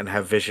passionate and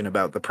have vision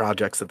about the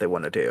projects that they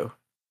want to do.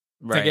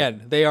 Right.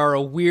 Again, they are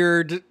a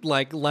weird,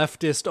 like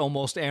leftist,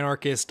 almost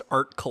anarchist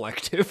art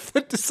collective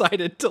that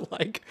decided to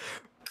like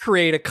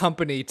create a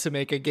company to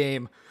make a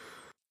game.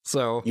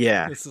 So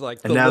yeah, this is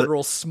like the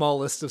literal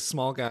smallest of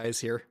small guys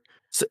here.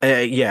 So,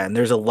 and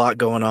there's a lot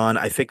going on.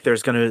 I think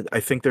there's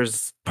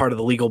part of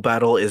the legal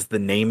battle is the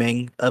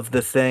naming of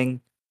the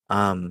thing.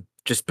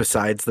 Just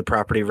besides the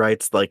property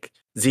rights, like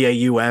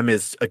ZAUM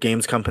is a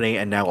games company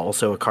and now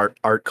also a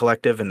art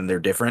collective, and they're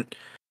different.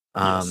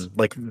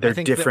 Like they're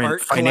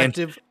different.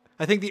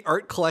 I think the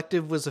art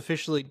collective was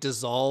officially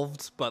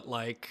dissolved, but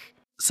like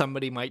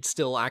somebody might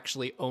still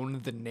actually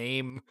own the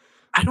name.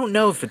 I don't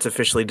know if it's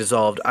officially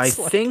dissolved. I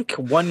think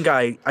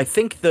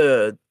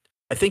the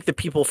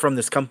people from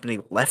this company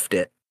left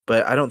it,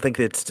 but I don't think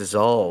it's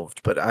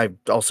dissolved. But I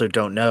also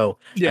don't know.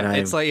 Yeah,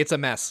 it's a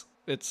mess.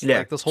 It's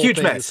like this whole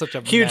thing is such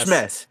a huge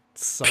mess.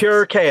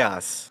 Pure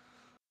chaos.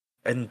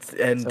 And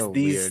so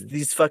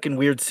these fucking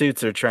weird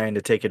suits are trying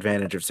to take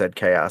advantage of said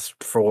chaos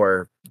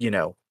for,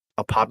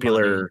 a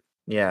popular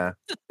I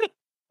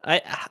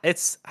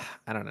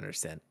don't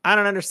understand. I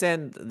don't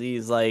understand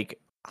these like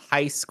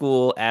high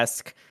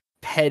school-esque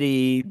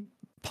petty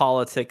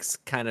politics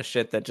kind of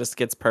shit that just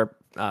gets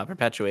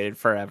perpetuated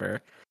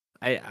forever.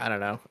 I don't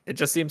know. It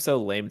just seems so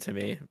lame to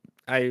me.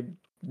 I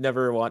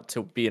never want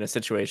to be in a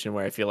situation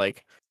where I feel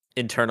like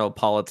internal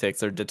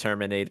politics are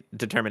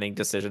determining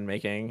decision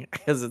making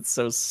because it's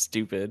so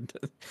stupid.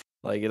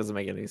 Like it doesn't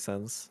make any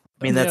sense.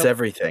 I mean, that's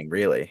everything,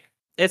 really.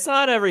 It's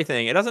not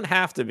everything. It doesn't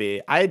have to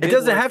be. It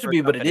doesn't have to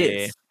be, but it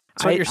is.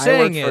 So what you're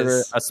saying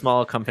is a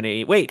small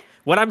company. Wait,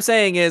 what I'm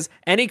saying is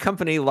any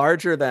company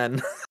larger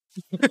than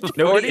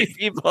 40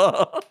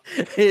 people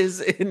is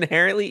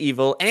inherently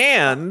evil,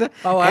 and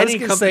I was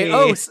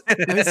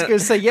gonna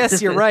say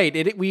yes, you're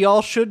right. We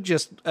all should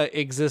just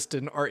exist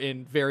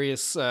in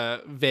various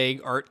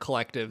vague art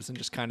collectives and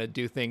just kind of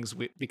do things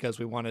because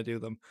we want to do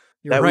them.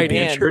 You're that right,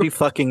 would be pretty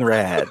fucking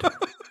rad.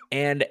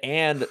 and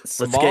let's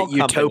get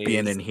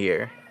utopian in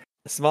here.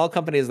 Small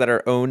companies that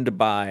are owned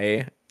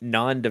by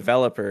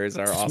non-developers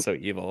are also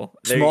evil.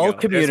 Small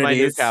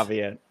communities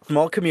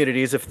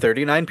of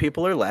 39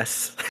 people or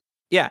less.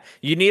 Yeah,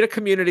 you need a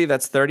community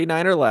that's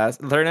 39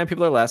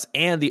 people or less,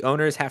 and the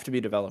owners have to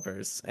be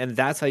developers. And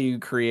that's how you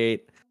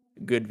create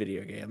good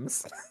video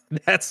games.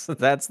 That's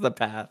the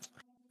path.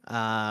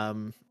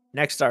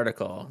 Next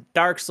article.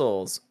 Dark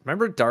Souls.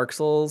 Remember Dark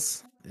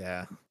Souls?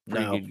 Yeah.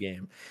 Pretty good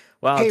game.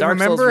 Well, Dark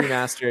Souls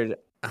Remastered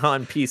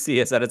on PC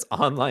has had its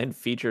online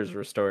features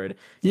restored.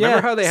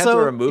 Remember how they had to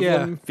remove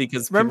them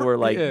because people were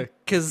like,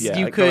 because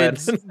you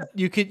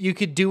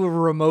could do a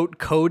remote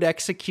code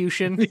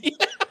execution.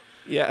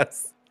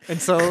 Yes. And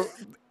so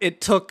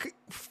it took,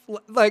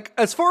 like,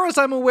 as far as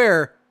I'm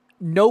aware,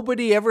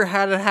 nobody ever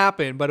had it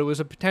happen, but it was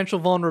a potential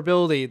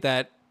vulnerability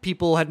that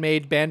people had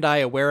made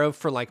Bandai aware of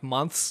for like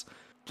months,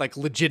 like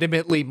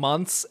legitimately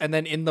months. And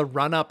then in the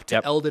run up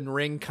to Elden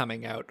Ring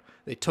coming out,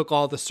 they took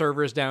all the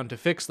servers down to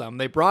fix them.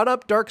 They brought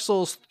up Dark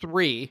Souls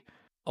 3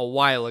 a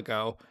while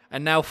ago,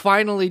 and now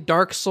finally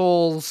Dark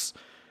Souls,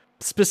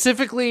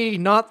 specifically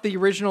not the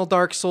original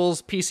Dark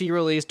Souls PC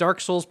release,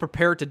 Dark Souls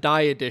Prepare to Die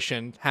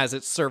edition has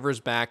its servers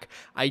back.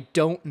 I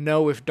don't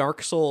know if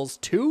Dark Souls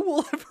 2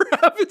 will ever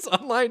have its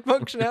online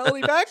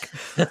functionality back,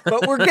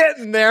 but we're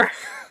getting there.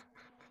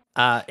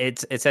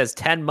 It says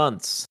 10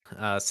 months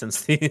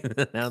since the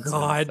announcement.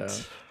 God.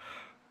 So.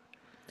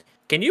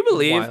 Can you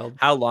believe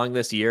how long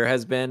this year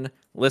has been?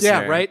 Listener,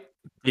 yeah, right?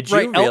 Did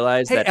you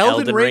realize that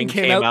Elden Ring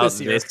came out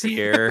this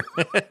year?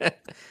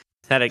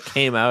 That it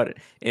came out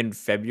in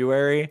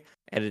February,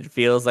 and it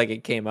feels like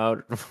it came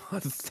out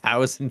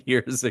 1,000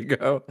 years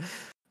ago.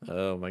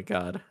 Oh my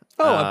god.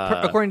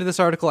 According to this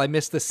article, I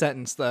missed this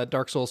sentence. The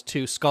Dark Souls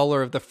 2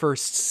 Scholar of the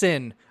First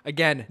Sin.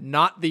 Again,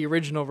 not the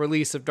original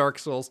release of Dark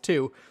Souls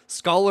 2.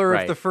 Scholar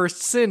of the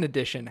First Sin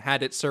edition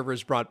had its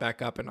servers brought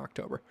back up in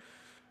October.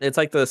 It's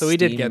like the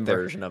Steam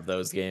version of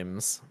those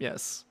games.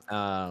 Yes.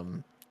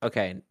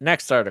 Okay,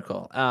 next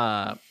article.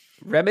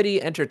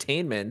 Remedy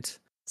Entertainment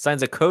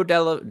signs a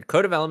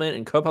co-development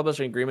and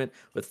co-publishing agreement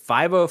with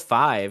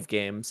 505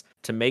 Games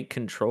to make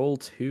Control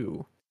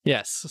 2.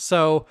 Yes.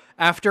 So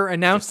after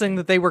announcing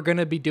that they were going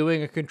to be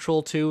doing a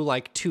Control 2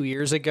 like 2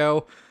 years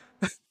ago,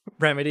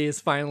 Remedy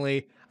has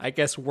finally, I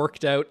guess,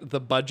 worked out the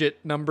budget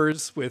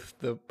numbers with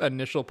the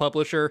initial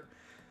publisher,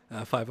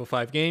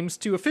 505 Games,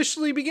 to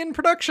officially begin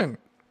production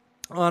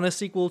on a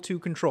sequel to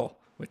Control,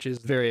 which is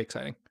very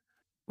exciting.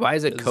 Why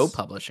is it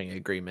co-publishing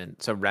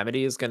agreement? So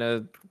Remedy is going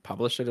to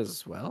publish it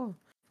as well?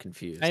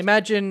 Confused. I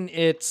imagine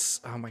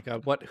it's, oh my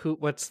god,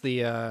 what's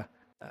the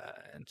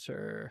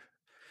enter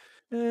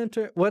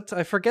what,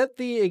 I forget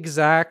the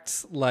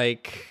exact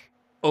like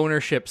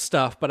ownership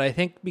stuff, but I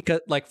think because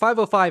like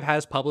 505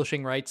 has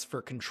publishing rights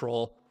for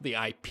Control, the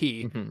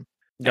IP. Mm-hmm.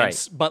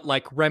 Right. But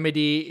like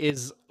Remedy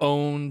is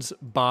owned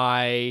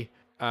by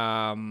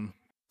they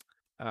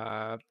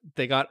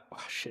got,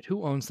 oh shit,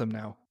 who owns them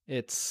now?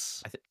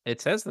 It's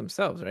it says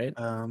themselves, right?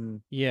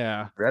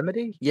 Yeah.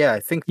 Remedy? Yeah, I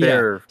think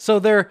they're So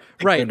they're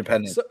right.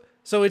 independent.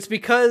 So it's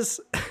because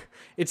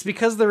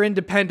they're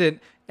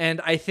independent, and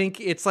I think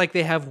it's like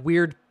they have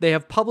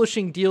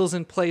publishing deals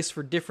in place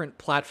for different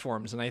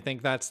platforms, and I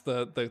think that's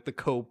the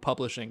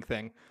co-publishing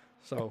thing.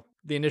 So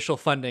the initial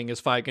funding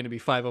is going to be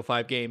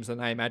 505 Games,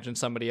 and I imagine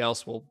somebody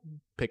else will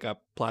pick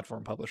up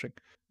platform publishing.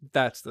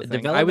 That's the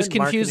thing. I was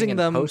confusing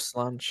them.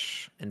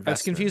 Post-launch investments. I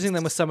was confusing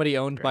them with somebody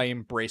owned by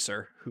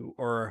Embracer, who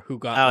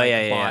got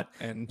bought.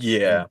 And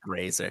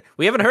Embracer.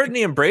 We haven't heard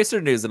any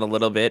Embracer news in a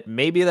little bit.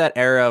 Maybe that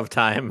era of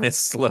time is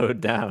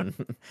slowed down.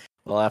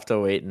 We'll have to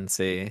wait and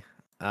see.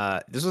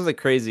 This was a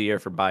crazy year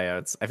for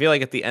buyouts. I feel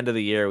like at the end of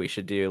the year we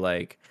should do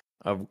like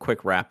a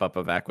quick wrap up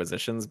of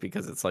acquisitions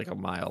because it's like a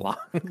mile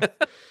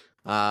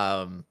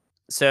long.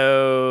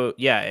 So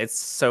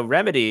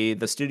Remedy,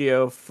 the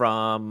studio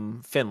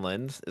from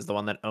Finland, is the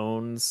one that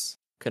owns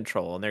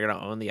Control, and they're gonna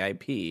own the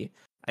IP.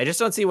 I just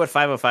don't see what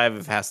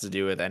 505 has to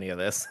do with any of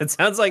this. It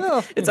sounds like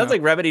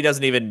like Remedy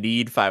doesn't even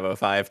need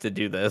 505 to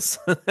do this.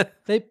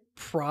 They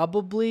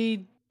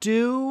probably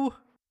do,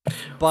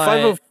 but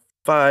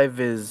 505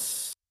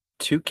 is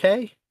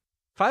 2K.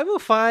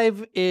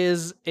 505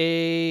 is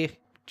a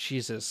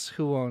Jesus.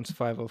 Who owns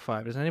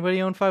 505? Does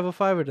anybody own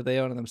 505, or do they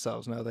own it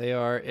themselves? No, they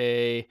are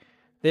a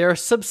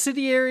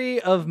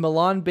subsidiary of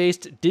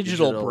Milan-based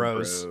Digital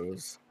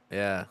Bros.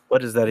 Yeah.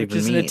 What does that even mean? Which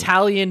is an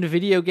Italian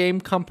video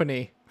game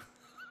company.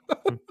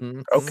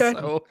 Okay.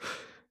 So,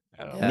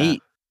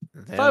 neat.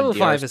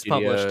 505 has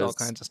published all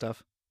kinds of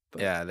stuff.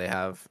 But yeah, they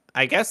have.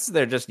 I guess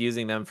they're just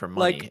using them for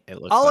money. Like,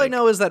 it looks all like. I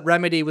know is that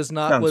Remedy was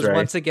right.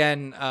 once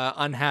again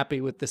unhappy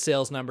with the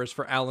sales numbers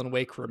for Alan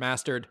Wake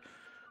Remastered.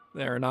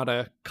 They're not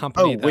a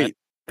company. Wait,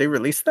 they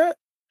released that?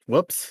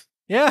 Whoops.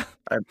 Yeah.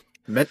 I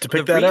meant to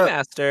pick that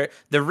up.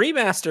 The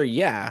remaster,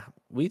 yeah.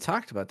 We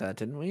talked about that,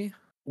 didn't we?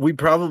 We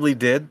probably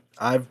did.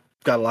 I've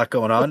got a lot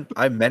going on.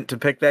 I meant to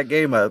pick that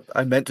game up.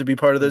 I meant to be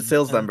part of those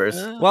sales numbers.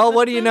 Well,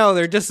 what do you know?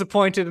 They're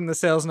disappointed in the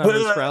sales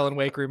numbers for Alan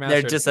Wake Remastered.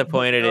 They're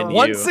disappointed in you.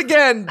 Once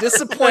again,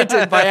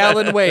 disappointed by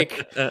Alan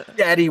Wake.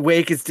 Daddy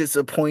Wake is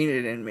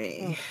disappointed in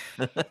me.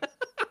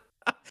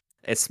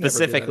 It's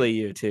specifically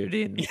you too,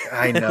 Dean.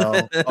 I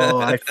know. Oh,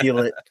 I feel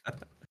it.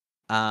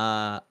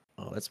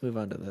 Let's move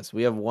on to this.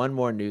 We have one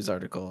more news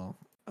article.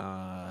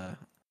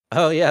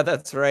 Oh yeah,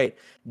 that's right.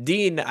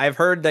 Dean, I've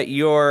heard that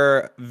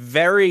your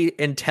very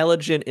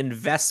intelligent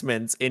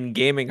investments in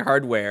gaming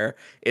hardware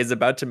is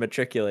about to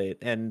matriculate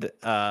and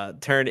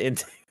turn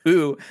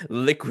into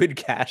liquid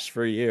cash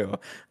for you.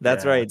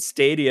 That's right.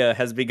 Stadia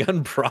has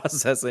begun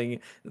processing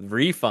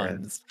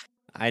refunds.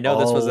 I know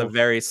this was a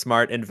very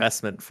smart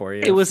investment for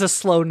you. It was a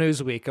slow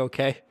news week,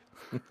 okay?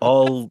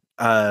 All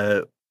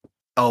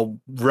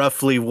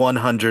roughly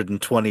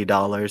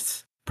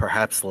 $120,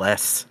 perhaps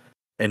less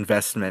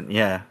investment,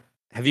 yeah.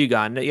 Have you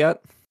gotten it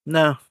yet?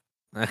 No.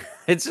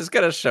 It's just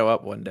gonna show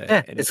up one day.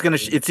 Yeah, it's gonna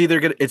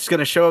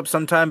show up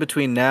sometime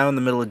between now and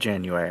the middle of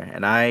January,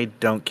 and I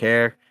don't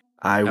care.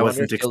 I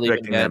wasn't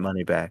expecting that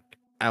money back.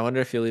 I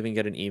wonder if you'll even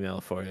get an email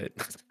for it.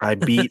 I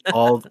beat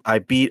all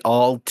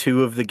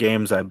 2 of the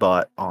games I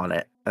bought on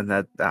it, and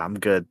that I'm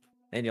good.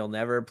 And you'll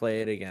never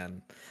play it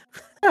again.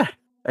 Yeah,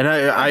 and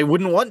I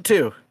wouldn't want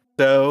to.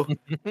 So,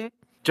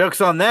 joke's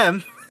on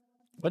them.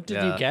 What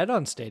did you get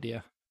on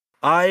Stadia?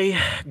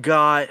 I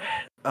got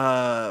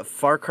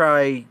Far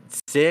Cry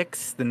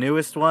 6, the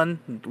newest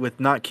one with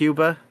not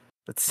Cuba.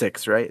 That's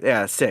 6, right?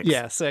 Yeah, 6.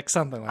 Yeah, 6,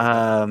 something like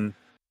that.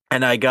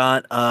 And I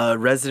got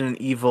Resident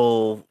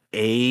Evil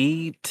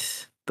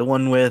 8, the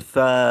one with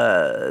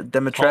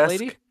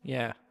Demetrescu.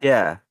 Yeah.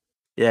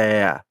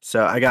 Yeah.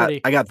 So I got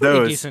pretty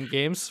those decent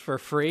games for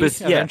free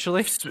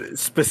eventually.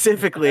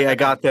 Specifically, I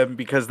got them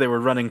because they were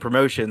running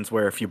promotions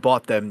where if you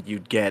bought them,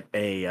 you'd get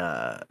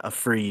a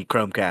free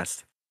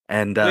Chromecast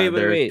and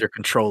their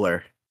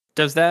controller.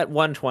 Does that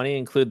 120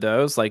 include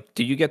those? Like,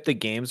 do you get the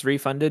games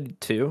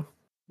refunded too?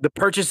 The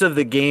purchase of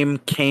the game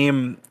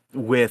came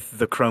with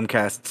the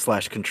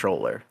Chromecast /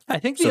 controller. I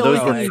think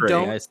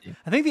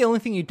the only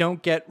thing you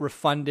don't get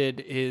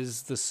refunded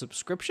is the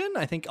subscription.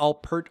 I think all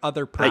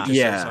other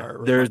purchases are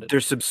refunded. They're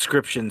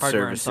subscription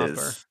Hardware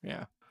services.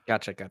 yeah.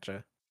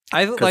 Gotcha.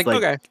 I like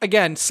okay.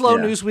 again, slow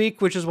Yeah. news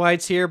week, which is why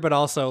it's here, but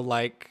also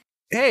like,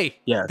 hey,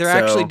 Yeah, they're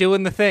actually so-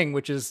 doing the thing,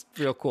 which is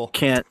real cool.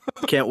 Can't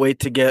wait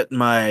to get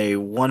my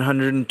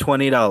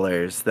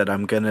 $120 that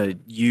I'm gonna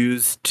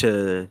use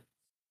to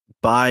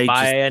buy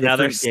just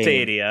another different games.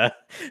 Stadia.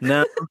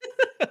 No,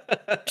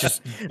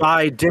 just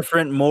buy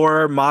different,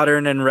 more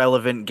modern and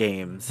relevant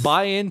games.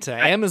 Buy into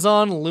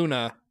Amazon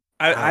Luna.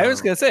 I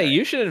was gonna say Okay.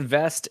 you should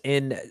invest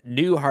in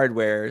new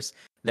hardwares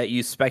that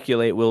you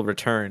speculate will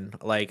return.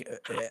 Like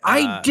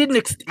I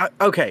didn't.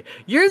 Okay,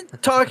 you're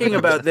talking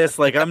about this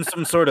like I'm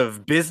some sort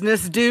of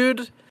business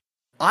dude.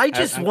 I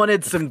just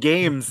wanted some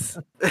games.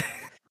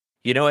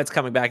 You know it's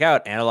coming back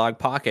out. Analog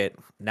Pocket.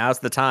 Now's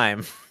the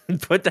time.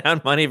 Put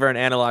down money for an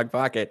Analog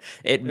Pocket.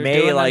 It They're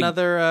may doing like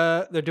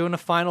another. They're doing a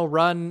final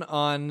run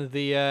on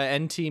the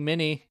NT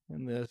Mini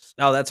and this.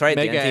 Oh, that's right,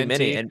 Mega the NT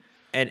Mini, NT.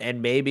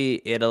 and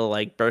maybe it'll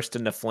like burst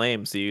into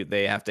flames, so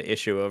they have to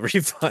issue a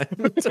refund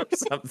or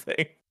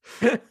something.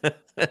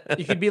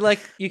 You can be like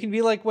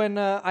when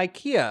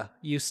IKEA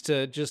used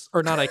to just,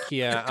 or not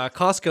IKEA,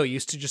 Costco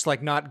used to just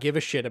like not give a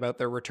shit about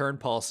their return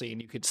policy,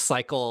 and you could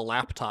cycle a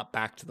laptop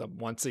back to them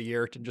once a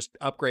year to just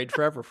upgrade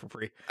forever for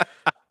free.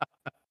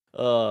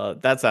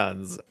 That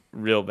sounds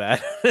real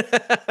bad.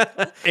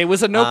 It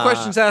was a no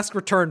questions asked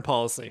return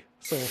policy,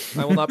 so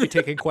I will not be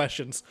taking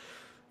questions.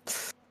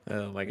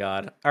 Oh my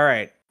god! All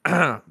right,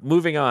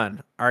 moving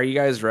on. Are you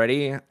guys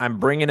ready? I'm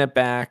bringing it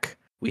back.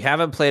 We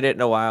haven't played it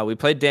in a while. We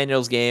played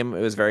Daniel's game.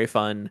 It was very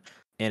fun,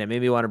 and it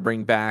made me want to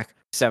bring back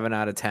 7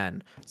 out of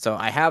 10. So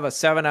I have a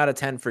 7 out of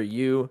 10 for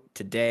you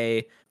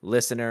today,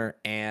 listener,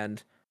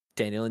 and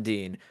Daniel and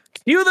Dean.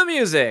 Cue the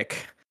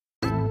music.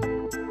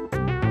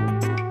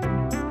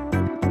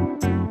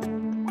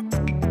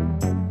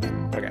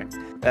 Okay,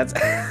 that's.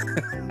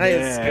 I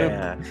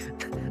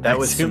assume That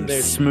was some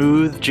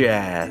smooth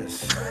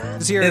jazz.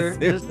 Does your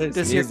There's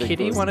music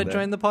kitty close want to to that.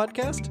 join the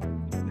podcast?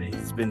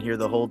 He's been here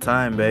the whole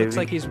time, baby. Looks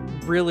like he's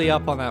really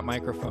up on that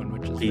microphone,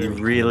 which is He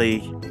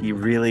very...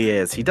 really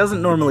is. He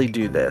doesn't normally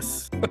do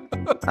this.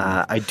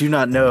 I do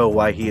not know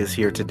why he is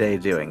here today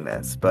doing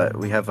this, but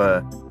we have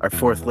our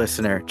fourth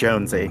listener,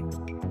 Jonesy.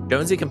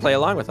 Jonesy can play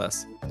along with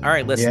us. All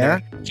right,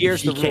 listener.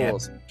 Here's the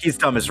rules. He's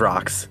dumb as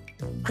rocks.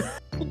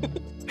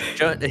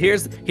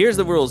 Here's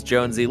the rules,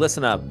 Jonesy.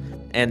 Listen up,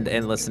 and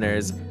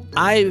listeners.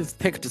 I've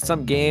picked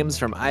some games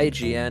from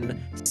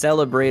IGN,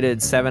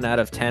 celebrated 7 out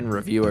of 10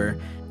 reviewer,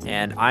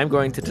 and I'm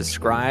going to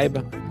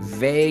describe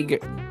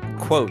vague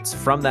quotes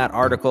from that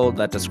article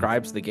that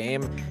describes the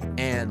game,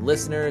 and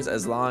listeners,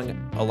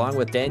 along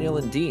with Daniel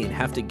and Dean,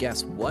 have to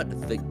guess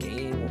what the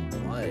game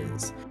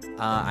was.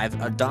 I've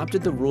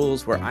adopted the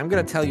rules where I'm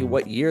going to tell you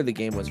what year the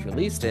game was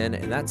released in,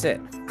 and that's it.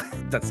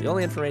 That's the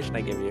only information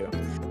I give you,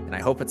 and I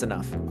hope it's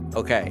enough.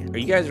 Okay, are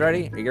you guys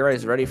ready? Are you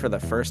guys ready for the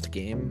first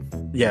game?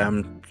 Yeah,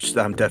 I'm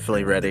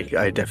definitely ready.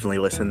 I definitely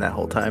listened that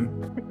whole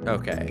time.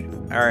 Okay.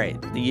 All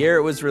right. The year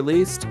it was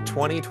released,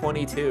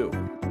 2022.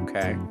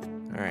 Okay.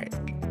 All right.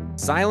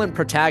 Silent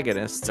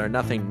protagonists are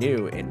nothing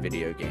new in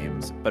video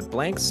games, but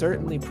Blank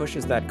certainly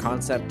pushes that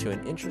concept to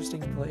an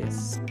interesting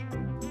place.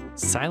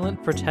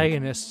 Silent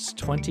protagonists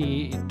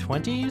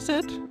 2020, you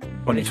said?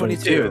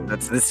 2022.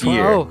 That's this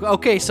year. Oh,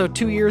 okay, so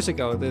 2 years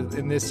ago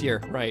in this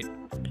year, right.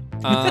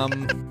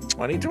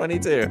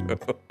 2022.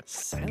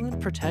 Silent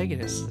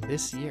protagonists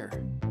this year.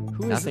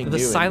 Who is Nothing the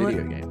new silent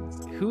in video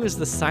games. Who is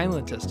the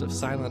silentest of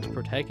silent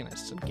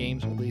protagonists in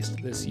games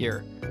released this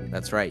year?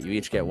 That's right. You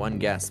each get one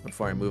guess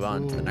before I move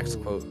on to the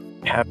next quote.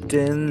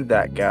 Captain,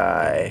 that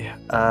guy.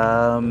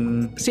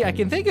 See, I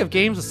can think of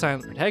games with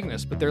silent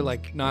protagonists, but they're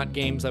like not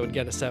games that would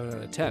get a 7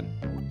 out of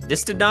 10.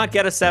 This did not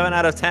get a 7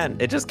 out of 10.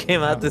 It just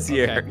came out this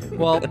year. Okay.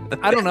 Well,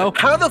 I don't know.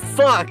 How the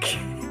fuck?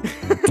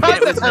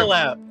 Talk the hell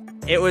out.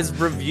 It was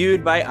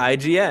reviewed by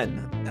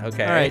IGN.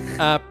 Okay. All right.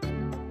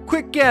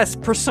 Quick guess.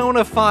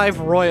 Persona 5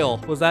 Royal.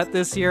 Was that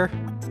this year?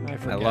 I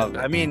forget. I love it.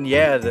 I mean,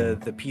 yeah, the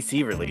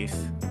PC release.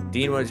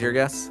 Dean, what is your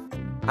guess?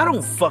 I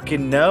don't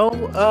fucking know.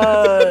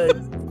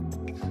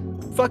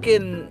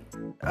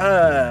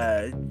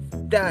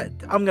 That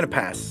I'm gonna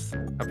pass.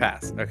 A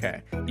pass.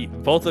 Okay.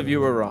 Both of you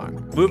were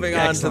wrong. Moving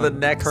on to the Excellent.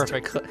 next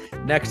Perfect.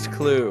 next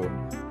clue.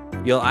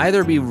 You'll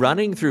either be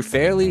running through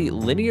fairly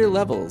linear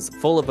levels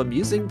full of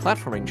amusing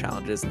platforming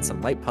challenges and some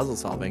light puzzle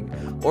solving,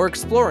 or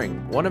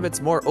exploring one of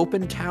its more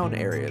open town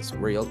areas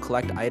where you'll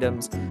collect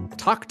items,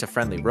 talk to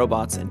friendly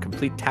robots, and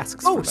complete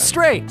tasks. Oh, for them.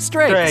 Stray.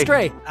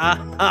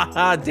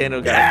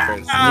 Daniel got it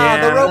first.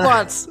 Yeah. The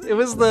robots. It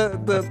was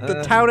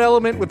the town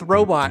element with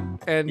robot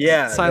and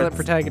Yeah, silent that's-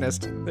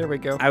 protagonist. There we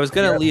go. I was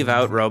gonna leave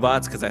out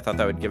robots because I thought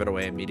that would give it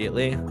away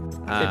immediately.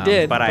 It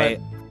did, but I.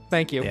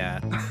 Thank you.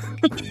 Yeah.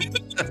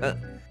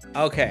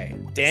 Okay,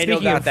 Daniel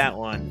Speaking got of- that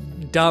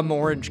one. Dumb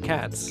orange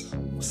cats.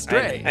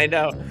 Stray. I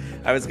know.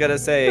 I was gonna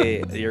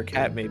say your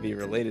cat may be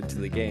related to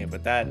the game,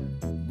 but that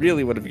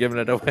really would have given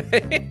it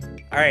away.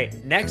 All right,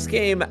 next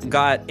game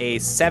got a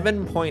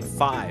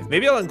 7.5.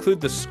 Maybe I'll include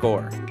the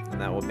score,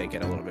 and that will make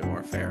it a little bit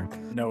more fair.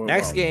 No. it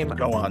Next won't. game.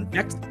 Go on.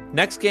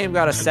 Next game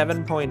got a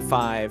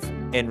 7.5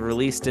 and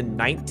released in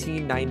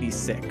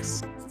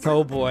 1996.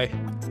 Oh boy.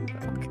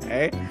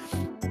 Okay.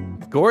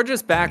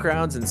 Gorgeous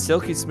backgrounds and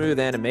silky smooth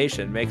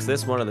animation makes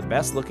this one of the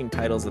best looking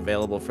titles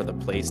available for the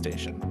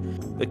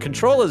PlayStation. The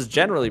control is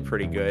generally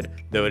pretty good,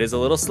 though it is a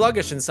little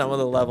sluggish in some of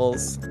the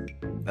levels.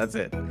 That's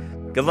it.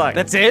 Good luck.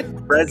 That's it?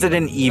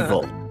 Resident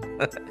Evil.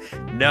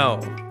 No.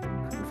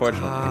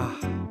 Unfortunately.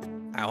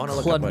 I want to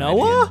look up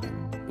Klonoa? what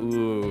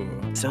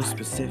Ooh. So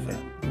specific.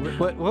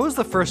 What was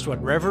the first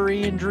one?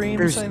 Reverie and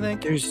Dreams, I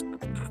think?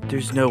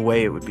 There's no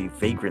way it would be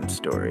Vagrant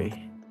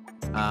Story.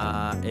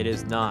 It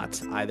is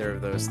not either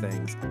of those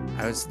things.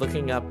 I was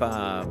looking up,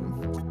 I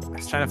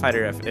was trying to find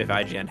out if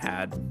IGN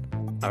had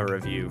a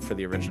review for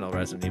the original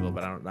Resident Evil,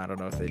 but I don't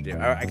know if they do.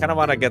 I kind of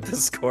want to get the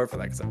score for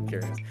that because I'm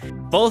curious.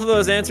 Both of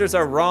those answers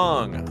are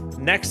wrong.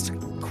 Next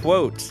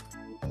quote.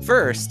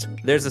 First,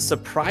 there's a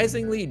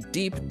surprisingly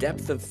deep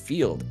depth of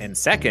field. And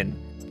second,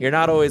 you're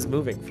not always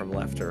moving from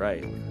left to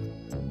right.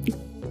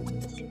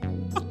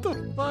 What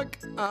the fuck?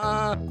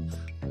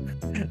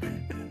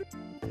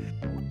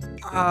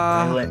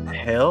 Silent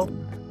Hill?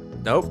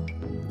 Nope.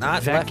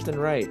 Not left and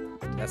right.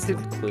 That's the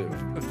clue.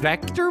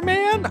 Vector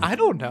Man? I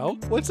don't know.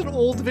 What's an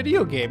old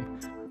video game?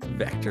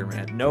 Vector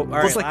Man. Nope.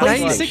 All Was right. like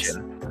last 96.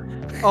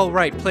 Oh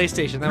right,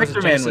 PlayStation. That was a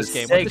Vector Man Genesis was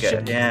game.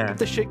 Sega, What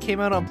the shit came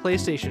out on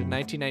PlayStation in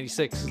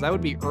 1996? 'Cause that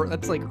would be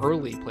that's like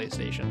early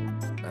PlayStation.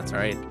 one. That's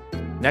right.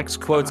 Next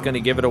quote's gonna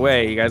give it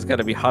away. You guys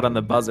gotta be hot on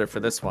the buzzer for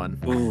this one.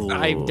 Ooh.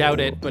 I doubt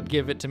it, but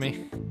give it to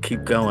me.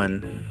 Keep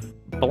going.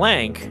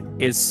 Blank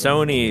is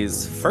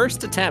Sony's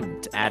first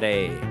attempt at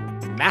a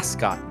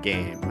mascot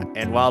game.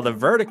 And while the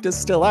verdict is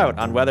still out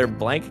on whether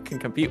Blank can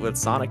compete with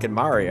Sonic and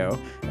Mario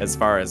as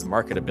far as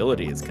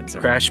marketability is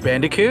concerned. Crash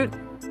Bandicoot?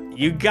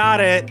 You got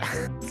it.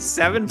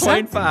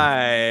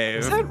 7.5.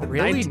 Is that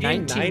really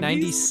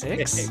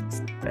 1996?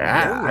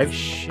 Yeah, Holy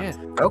shit.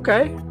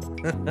 okay.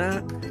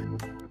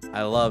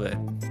 I love it.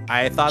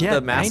 I thought Yeah,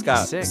 the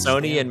mascot, 96,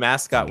 Sony yeah. and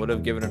mascot would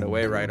have given it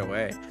away right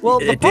away. Well,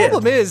 the It did.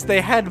 problem is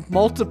they had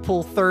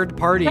multiple third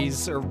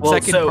parties or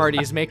second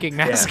parties making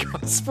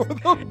mascots for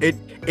them.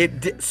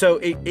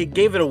 It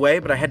gave it away,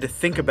 but I had to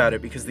think about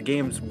it because the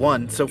game's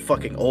one, so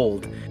fucking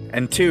old,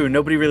 and two,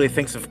 nobody really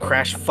thinks of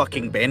Crash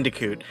fucking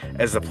Bandicoot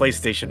as a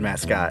PlayStation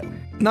mascot.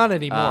 Not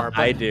anymore.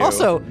 But I do.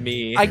 Also,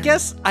 Me. I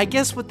guess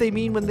what they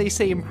mean when they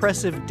say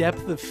impressive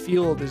depth of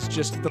field is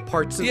just the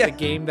parts of the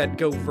game that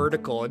go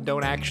vertical and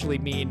don't actually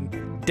mean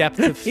depth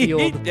of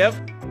field. Yep.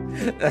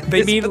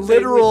 They mean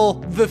literal.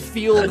 The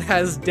field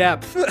has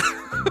depth.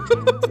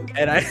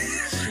 And I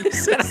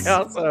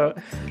also,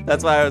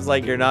 that's why I was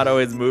like, you're not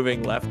always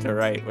moving left to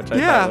right, which I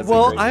Yeah. thought was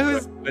Well, a great I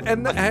was, quote.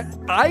 and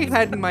I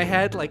had in my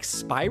head like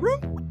Spyro,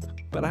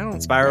 but I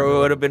don't. Spyro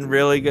would have been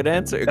really good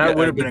answer. That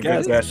would have been a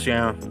good guess. guess,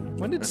 yeah.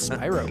 When did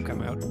Spyro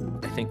come out?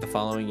 I think the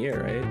following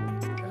year, right?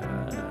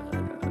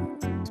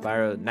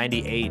 Spyro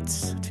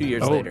 98, 2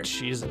 years Oh, later.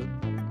 Jesus.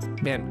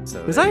 Man,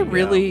 So was there I you go.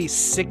 really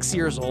 6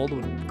 years old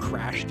when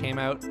Crash came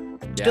out?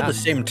 Still the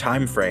same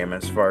time frame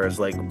as far as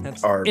like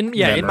our in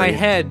my memory.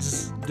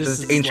 heads. This This is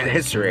is ancient like-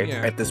 history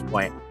yeah. at this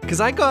point.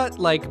 Because I got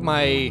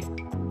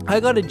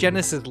a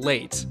Genesis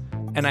late,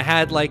 and I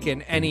had like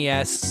an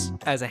NES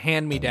as a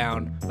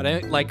hand-me-down. But I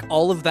like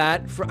all of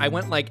that. I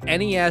went like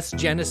NES,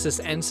 Genesis,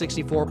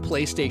 N64,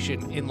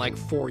 PlayStation in like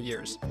 4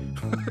 years.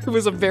 It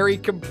was a very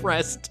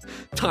compressed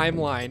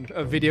timeline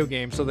of video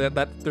games, so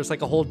that there's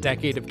like a whole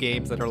decade of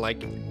games that are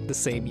like the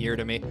same year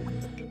to me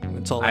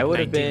until like I would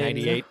have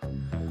 1998.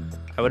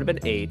 I would have been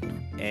 8,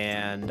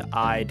 and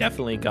I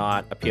definitely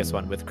got a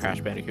PS1 with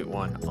Crash Bandicoot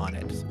 1 on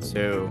it.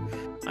 So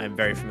I'm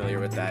very familiar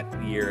with that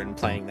year and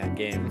playing that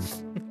game.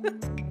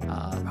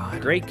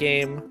 Great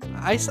game.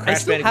 I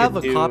Crash still have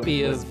a Bandicoot 2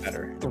 copy was of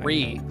better.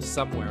 3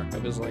 somewhere. I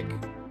was like,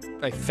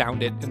 I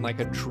found it in like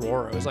a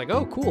drawer. I was like,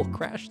 oh, cool,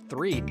 Crash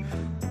 3.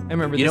 I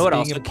remember You this know what being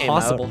also came out?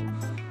 impossible.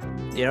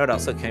 You know what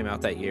also came out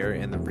that year,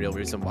 and the real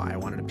reason why I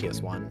wanted a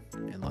PS1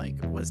 and like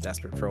was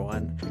desperate for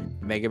one?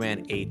 Mega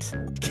Man 8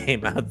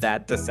 came out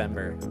that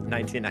December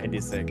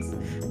 1996,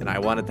 and I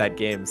wanted that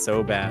game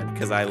so bad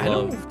because I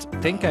loved. I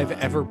don't think I've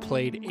ever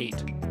played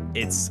 8.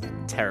 It's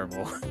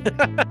terrible.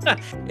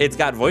 It's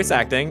got voice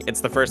acting.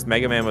 It's the first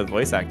Mega Man with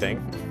voice acting.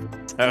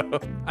 So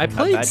I not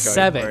played bad going for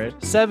 7. it.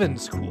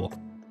 7's cool.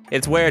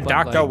 It's where But,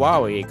 Dr. like-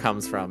 Wowie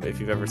comes from. If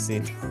you've ever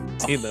seen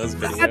those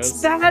videos. That's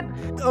that.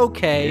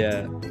 Okay.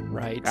 Yeah.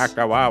 Right.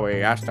 Dr.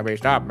 Wowie has to be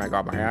stopped,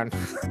 Mega Man.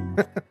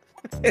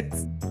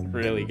 It's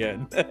really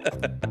good. Dr.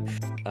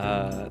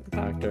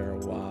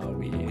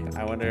 Wowie.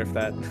 I wonder if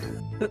that.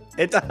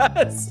 It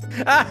does.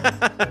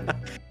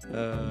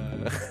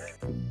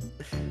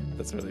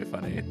 That's really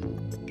funny.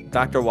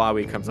 Dr.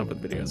 Wowie comes up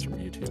with videos from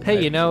YouTube.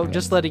 Hey,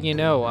 just letting you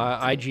know,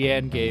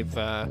 IGN gave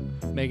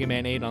Mega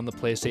Man 8 on the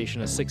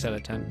PlayStation a 6 out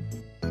of 10.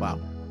 Wow.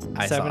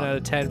 7 out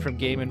of 10 from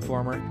Game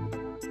Informer.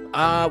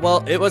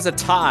 Well, it was a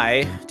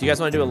tie. Do you guys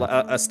want to do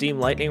a Steam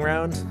lightning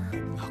round?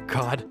 Oh,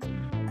 God.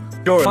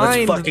 Sure,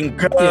 Find- let's fucking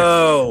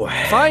go.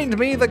 Find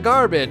me the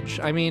garbage.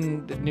 I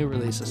mean, new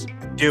releases.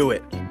 Do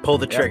it. Pull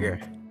the trigger.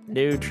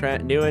 New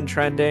and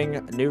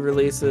trending, new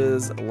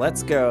releases.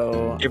 Let's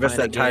go. Give us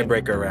Find that a game-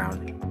 tiebreaker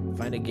round.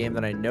 Find a game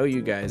that I know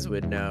you guys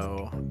would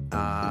know.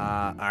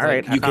 All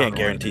right. You can't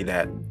guarantee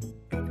that.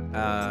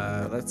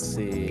 Let's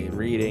see.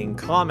 Reading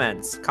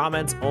comments.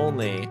 Comments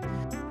only.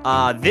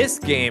 This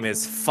game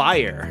is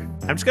fire.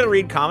 I'm just gonna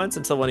read comments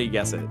until one of you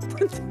guess it.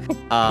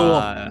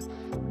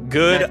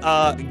 Good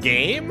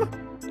game?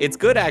 It's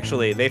good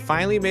actually. They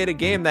finally made a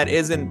game that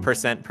isn't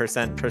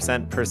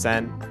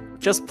 %.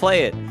 Just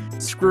play it.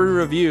 Screw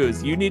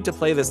reviews. You need to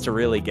play this to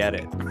really get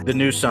it. The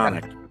new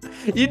Sonic.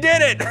 You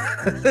did it!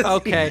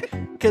 Okay,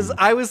 because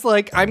I was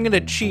like, I'm going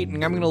to cheat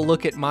and I'm going to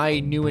look at my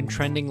new and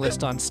trending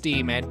list on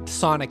Steam, and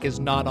Sonic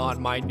is not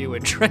on my new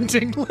and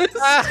trending list.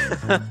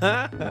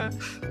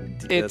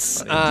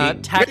 It's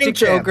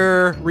Tactics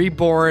Ogre,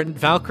 Reborn,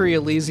 Valkyrie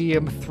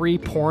Elysium, 3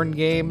 porn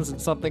games, and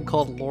something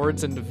called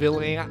Lords and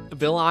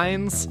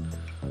Villains.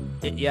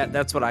 Yeah,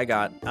 that's what I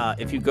got.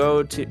 If you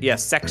go to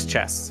Sex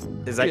Chess.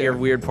 Is that your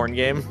weird porn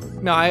game?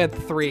 No, I had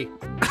 3.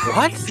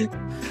 What?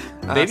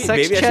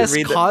 Sex Chess,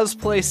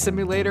 Cosplay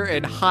Simulator,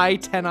 and High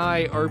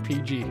 10i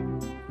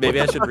RPG. Maybe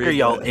what I should read. Are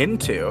y'all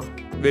into?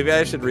 Maybe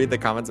I should read the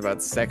comments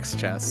about Sex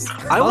Chess.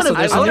 I want to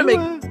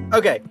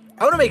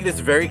make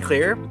this very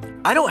clear.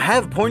 I don't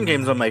have porn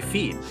games on my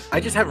feed. I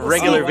just have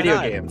regular video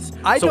games.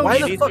 Why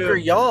the fuck are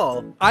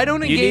y'all? I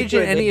don't engage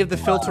in any of the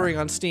filtering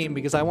on Steam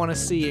because I want to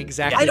see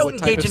exactly what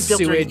type of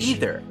sewage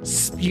either.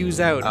 Spews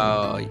out.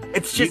 Oh,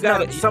 it's just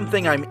not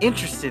something I'm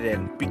interested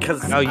in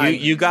because. Oh,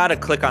 you gotta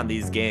click on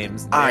these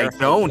games. I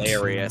don't.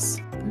 Hilarious.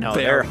 No,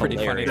 they're pretty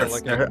funny.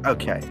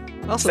 Okay.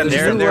 Also,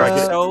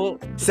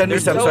 send me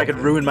some so I could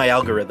ruin my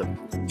algorithm.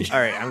 All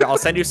right, I'll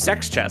send you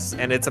Sex Chess,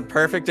 and it's a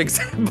perfect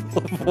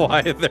example of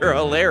why they're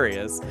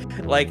hilarious.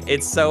 Like,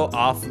 it's so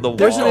off the wall.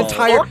 There's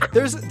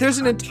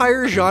an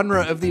entire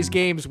genre of these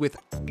games with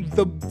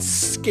the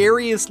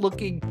scariest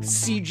looking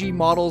CG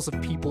models of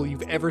people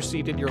you've ever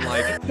seen in your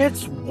life.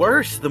 It's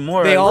worse the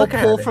more they I all look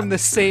at pull it. from the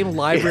same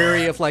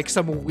library of like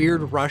some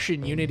weird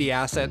Russian Unity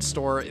asset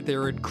store.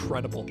 They're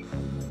incredible.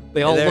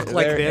 They all look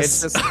like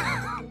this.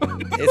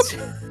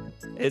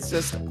 It's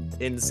just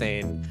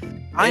insane.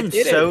 I'm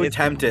so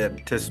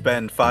tempted to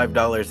spend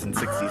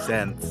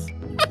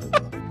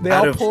 $5.60. They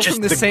all pull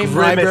from the same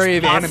library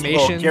of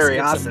animations.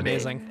 It's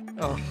amazing.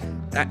 Oh.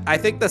 I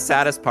think the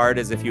saddest part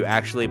is if you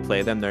actually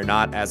play them, they're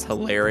not as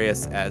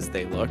hilarious as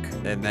they look.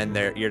 And then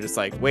you're just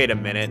like, wait a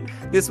minute.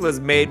 This was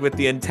made with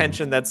the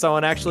intention that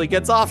someone actually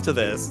gets off to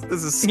this.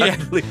 This is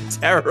suddenly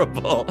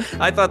terrible.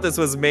 I thought this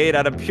was made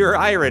out of pure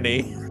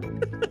irony.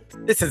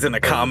 This isn't a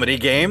comedy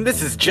game.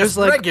 This is just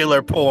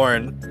regular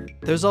porn.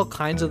 There's all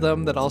kinds of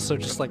them that also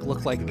just like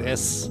look like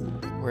this,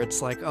 where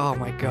it's like, oh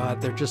my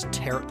god, they're just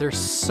they're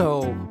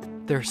so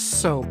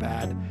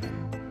bad.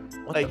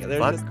 Like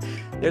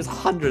there's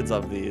hundreds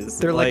of these.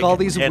 They're like all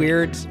these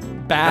weird,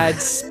 bad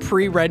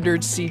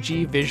pre-rendered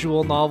CG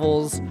visual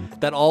novels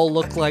that all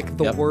look like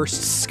the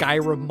worst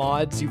Skyrim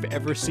mods you've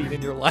ever seen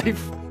in your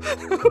life.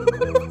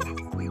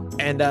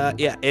 And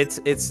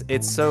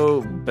it's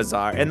so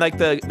bizarre. And like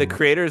the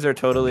creators are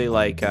totally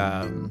like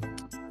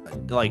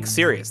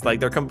serious. Like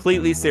they're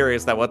completely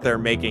serious that what they're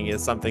making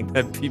is something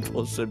that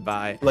people should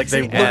buy. Like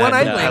the one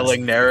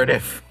compelling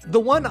narrative. The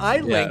one I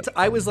linked,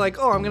 I was like,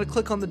 oh, I'm gonna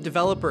click on the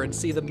developer and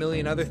see the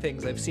million other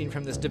things I've seen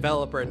from this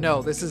developer.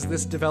 No, this is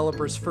this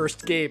developer's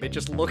first game. It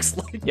just looks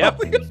like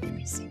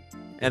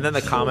And then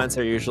the comments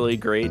are usually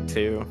great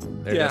too.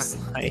 They're just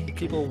like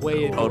people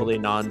way totally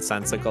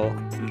nonsensical.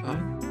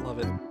 Love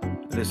it.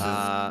 This is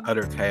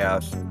utter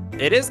chaos.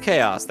 It is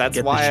chaos.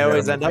 That's why I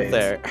always end up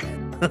there.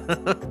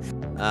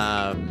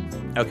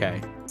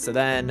 Okay, so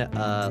then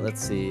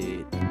let's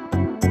see.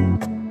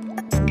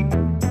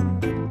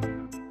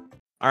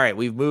 All right,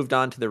 we've moved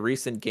on to the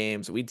recent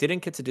games. We didn't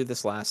get to do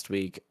this last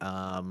week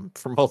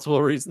for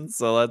multiple reasons,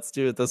 so let's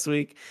do it this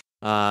week.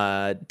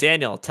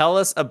 Daniel, tell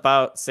us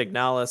about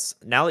Signalis.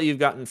 Now that you've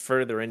gotten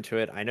further into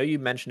it, I know you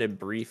mentioned it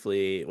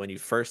briefly when you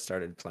first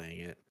started playing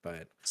it,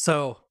 but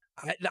so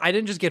I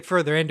didn't just get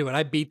further into it.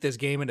 I beat this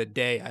game in a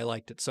day. I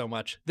liked it so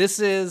much. This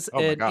is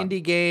an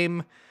indie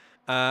game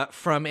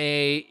from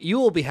you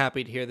will be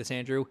happy to hear this,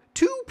 Andrew,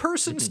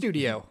 2-person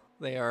studio.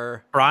 They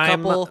are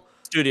prime couple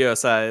studio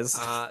size.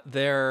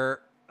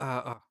 They're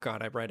oh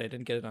god, I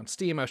didn't get it on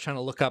Steam. I was trying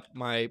to look up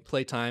my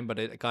playtime, but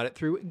I got it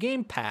through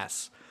Game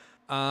Pass.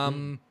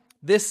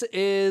 This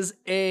is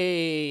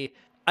a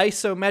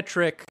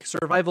isometric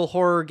survival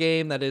horror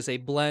game that is a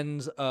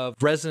blend of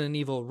Resident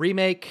Evil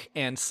Remake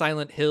and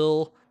Silent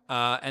Hill,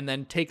 and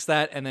then takes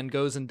that and then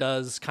goes and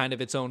does kind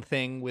of its own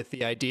thing with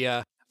the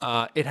idea.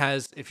 It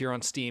has, if you're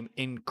on Steam,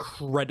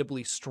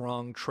 incredibly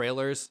strong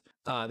trailers.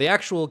 The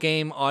actual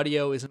game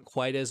audio isn't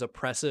quite as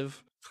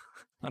oppressive,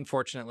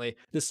 unfortunately.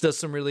 This does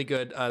some really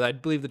good, I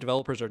believe the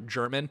developers are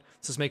German,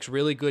 so this makes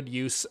really good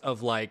use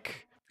of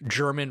like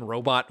German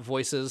robot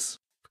voices.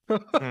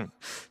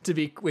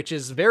 Which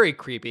is very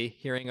creepy.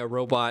 Hearing a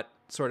robot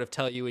sort of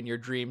tell you in your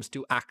dreams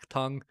to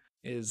Achtung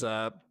is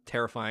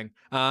terrifying.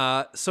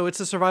 So it's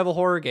a survival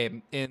horror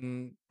game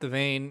in the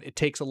vein. It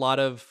takes a lot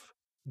of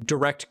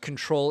direct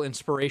control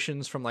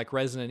inspirations from like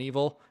Resident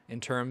Evil in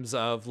terms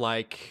of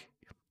like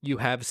you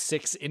have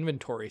 6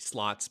 inventory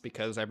slots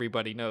because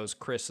everybody knows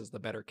Chris is the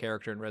better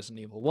character in Resident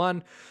Evil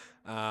 1.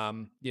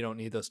 You don't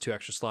need those 2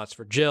 extra slots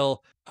for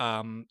Jill.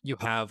 You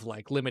have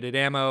like limited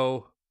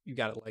ammo. You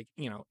got to like,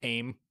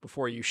 aim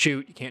before you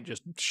shoot. You can't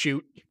just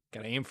shoot. You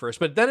got to aim first.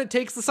 But then it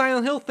takes the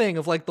Silent Hill thing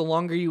of like the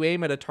longer you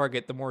aim at a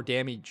target, the more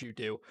damage you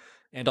do.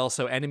 And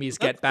also enemies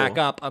get back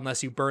up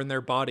unless you burn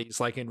their bodies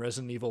like in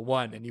Resident Evil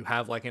 1 and you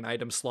have like an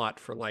item slot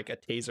for like a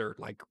taser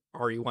like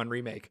RE1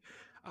 Remake.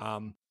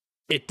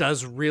 It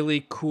does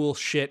really cool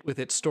shit with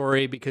its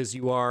story because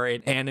you are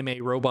an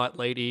anime robot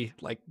lady,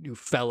 like you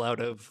fell out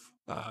of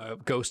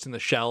Ghost in the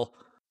Shell.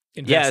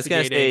 Yeah, I was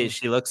gonna say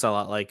she looks a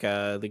lot like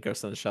the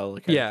Ghost in the Shell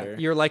character. Yeah,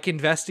 you're like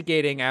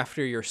investigating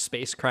after your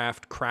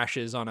spacecraft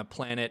crashes on a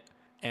planet,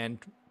 and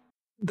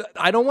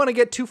I don't want to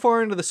get too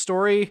far into the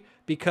story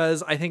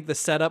because I think the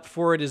setup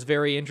for it is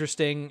very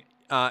interesting.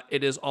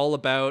 It is all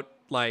about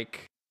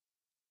like,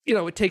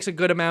 it takes a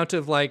good amount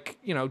of like,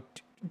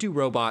 do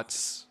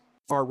robots,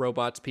 are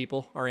robots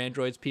people, are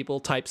androids people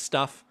type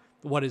stuff.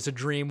 What is a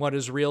dream? What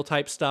is real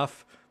type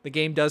stuff? The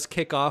game does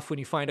kick off when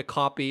you find a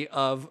copy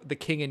of The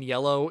King in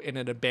Yellow in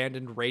an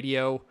abandoned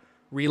radio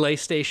relay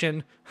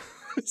station.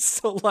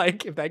 So,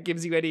 like, if that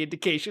gives you any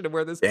indication of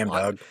where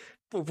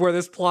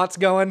this plot's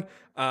going,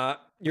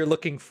 you're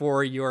looking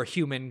for your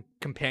human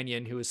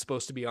companion who is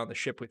supposed to be on the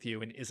ship with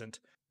you and isn't.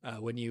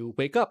 When you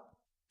wake up,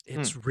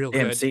 it's real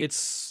good. See,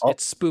 it's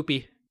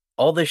spoopy.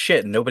 All this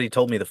shit, and nobody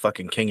told me the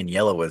fucking King in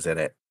Yellow was in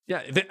it.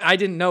 Yeah, I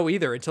didn't know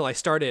either until I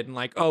started, and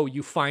like, oh,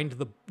 you find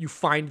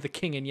the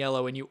King in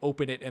Yellow, and you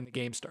open it, and the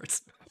game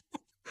starts.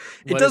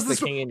 It does the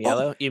King in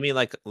Yellow. You mean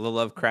like the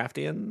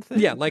Lovecraftian thing?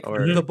 Yeah, like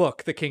the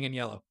book, The King in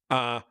Yellow.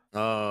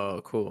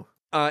 Oh, cool.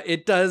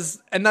 It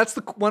does, and that's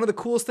one of the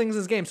coolest things in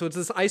this game. So it's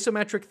this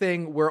isometric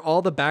thing where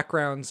all the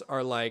backgrounds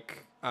are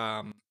like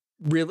hand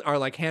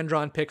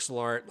drawn pixel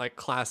art, like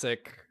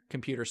classic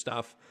computer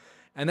stuff.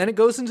 And then it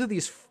goes into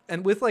these,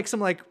 and with like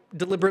some like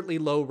deliberately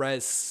low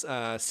res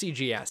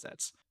CG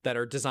assets that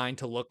are designed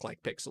to look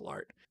like pixel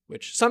art,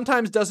 which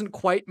sometimes doesn't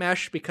quite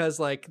mesh because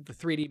like the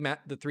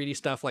 3D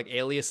stuff like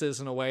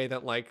aliases in a way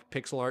that like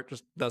pixel art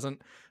just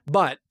doesn't.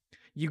 But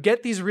you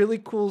get these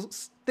really cool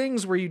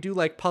things where you do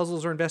like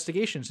puzzles or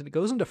investigations, and it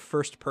goes into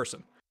first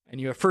person,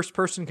 and you have first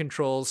person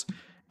controls,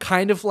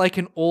 kind of like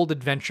an old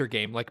adventure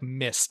game like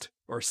Myst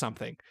or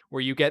something,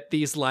 where you get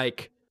these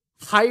like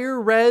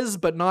higher res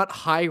but not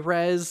high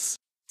res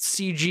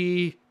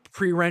CG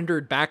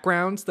pre-rendered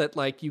backgrounds that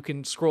like you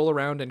can scroll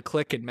around and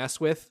click and mess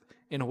with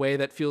in a way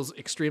that feels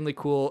extremely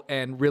cool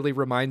and really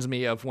reminds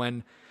me of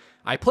when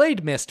I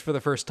played Myst for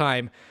the first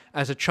time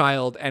as a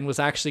child and was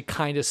actually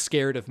kind of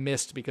scared of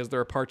Myst because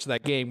there are parts of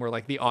that game where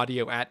like the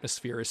audio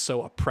atmosphere is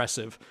so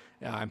oppressive.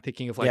 I'm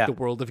thinking of like the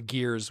world of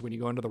Gears when you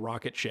go into the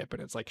rocket ship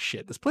and it's like,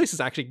 shit, this place is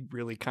actually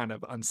really kind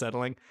of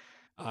unsettling.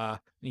 And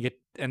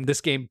this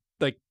game,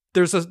 like,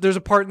 there's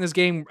a part in this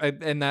game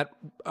in that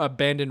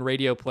abandoned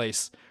radio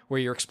place where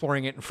you're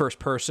exploring it in first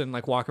person,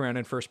 like walking around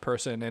in first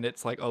person, and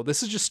it's like, oh,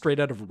 this is just straight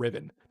out of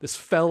Riven. This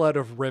fell out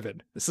of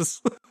Riven. This is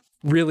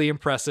really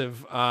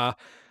impressive.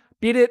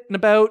 Beat it in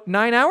about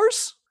 9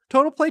 hours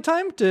total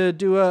playtime to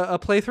do a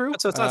playthrough.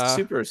 So it's not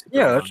super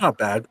yeah, that's not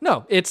bad.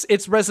 No,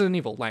 it's Resident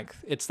Evil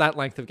length. It's that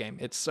length of game.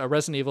 It's a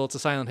Resident Evil. It's a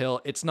Silent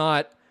Hill. It's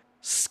not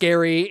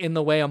scary in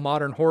the way a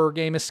modern horror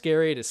game is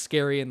scary. It is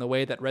scary in the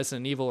way that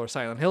Resident Evil or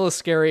Silent Hill is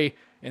scary,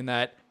 in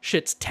that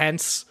shit's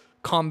tense.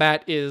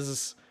 Combat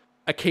is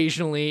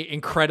occasionally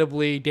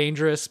incredibly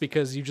dangerous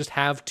because you just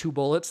have 2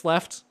 bullets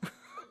left.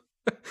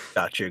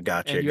 Gotcha.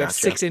 And you have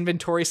 6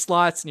 inventory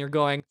slots, and you're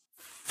going,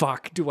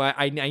 fuck,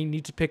 I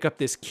need to pick up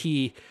this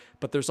key,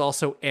 but there's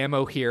also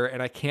ammo here,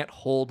 and I can't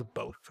hold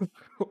both.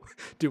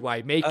 Do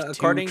I make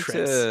two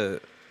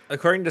trips?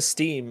 According to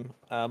Steam,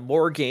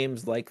 more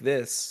games like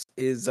this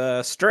is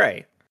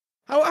Stray.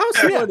 How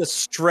similar to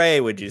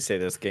Stray would you say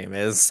this game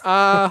is?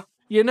 I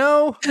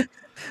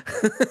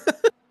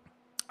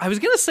was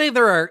gonna say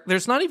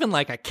there's not even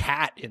like a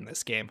cat in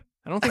this game.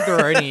 I don't think there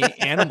are any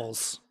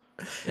animals.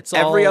 It's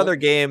every other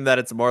game that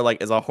it's more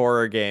like is a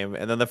horror game,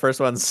 and then the first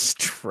one's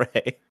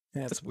Stray.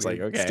 That's weird. Like,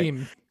 okay.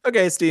 Steam.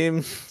 Okay,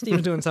 Steam.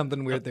 Steam's doing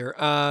something weird there.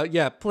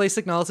 Play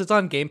Signals. It's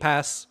on Game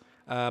Pass.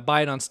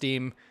 Buy it on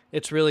Steam.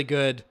 It's really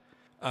good.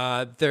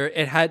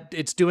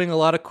 It's doing a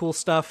lot of cool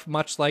stuff,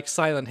 much like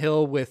Silent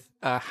Hill, with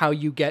how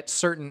you get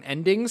certain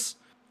endings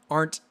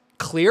aren't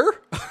clear,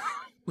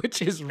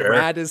 which is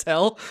rad as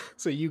hell.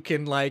 So you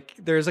can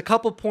there's a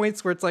couple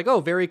points where it's like, oh,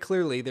 very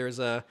clearly there's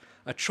a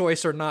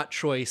choice or not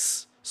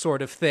choice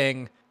sort of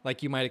thing,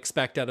 like you might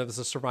expect out of a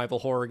survival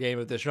horror game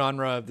of this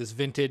genre, of this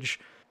vintage.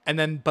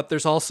 But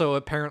there's also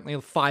apparently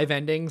 5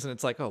 endings, and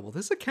it's like, oh, well,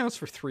 this accounts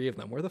for 3 of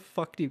them. Where the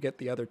fuck do you get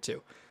the other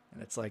 2?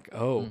 And it's like,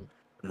 oh.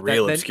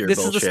 Obscure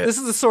bullshit. This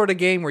is the sort of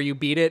game where you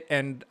beat it,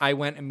 and I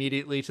went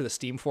immediately to the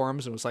Steam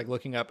forums and was like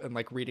looking up and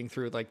like reading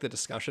through like the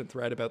discussion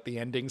thread about the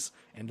endings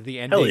and the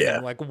ending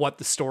and like what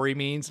the story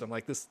means. And I'm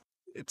like,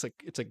 it's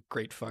a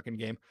great fucking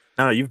game.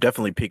 No, you've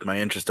definitely piqued my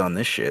interest on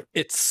this shit.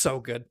 It's so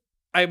good.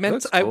 I meant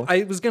Looks cool.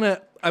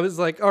 I was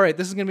like, all right,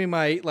 this is gonna be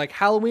my like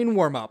Halloween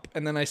warm up,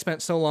 and then I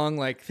spent so long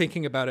like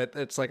thinking about it.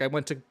 It's like I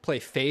went to play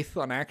Faith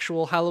on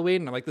actual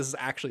Halloween, and I'm like, this is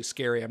actually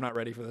scary. I'm not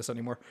ready for this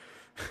anymore.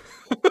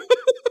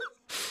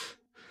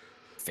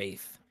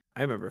 Faith.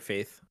 I remember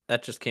Faith.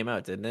 That just came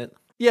out, didn't it?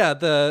 Yeah,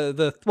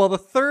 the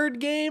third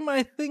game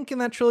I think in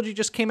that trilogy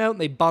just came out, and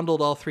they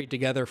bundled all three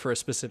together for a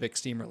specific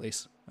Steam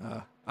release.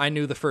 I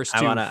knew the first two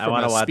I from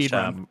wanna a watch speed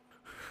run.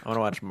 I wanna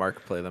watch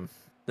Mark play them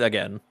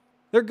again.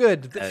 They're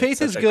good. It's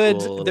Faith is such a good.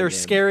 cool little They're game.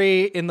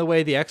 scary in the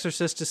way The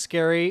Exorcist is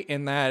scary,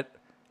 in that,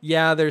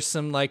 yeah, there's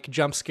some like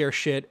jump scare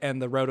shit, and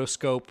the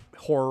rotoscope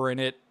horror in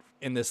it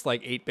in this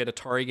like 8-bit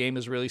Atari game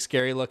is really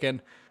scary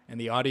looking,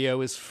 and the audio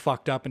is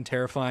fucked up and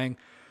terrifying.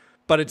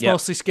 But it's Yep.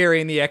 mostly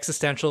scary in the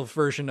existential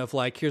version of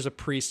like, here's a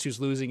priest who's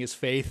losing his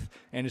faith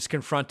and is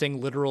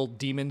confronting literal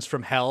demons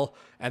from hell,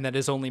 and that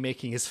is only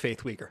making his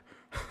faith weaker.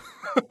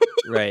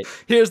 Right.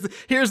 Here's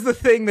the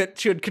thing that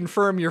should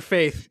confirm your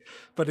faith,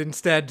 but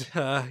instead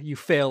you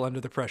fail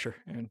under the pressure.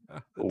 And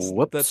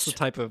Whoops. that's the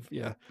type of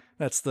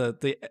that's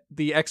the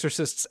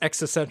Exorcist's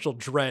existential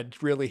dread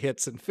really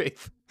hits in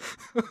Faith.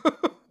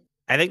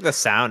 I think the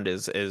sound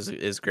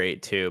is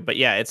great too. But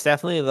yeah, it's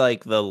definitely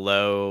like the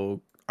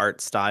low art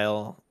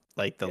style,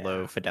 like the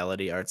low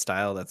fidelity art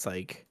style that's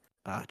like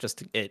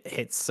just it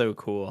hits so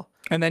cool.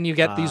 And then you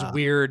get these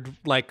weird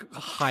like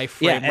high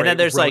frame and rate then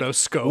there's like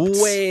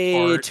rotoscopes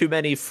way art. too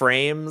many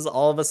frames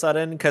all of a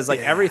sudden, because like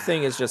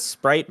everything is just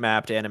sprite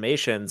mapped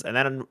animations, and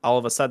then all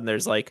of a sudden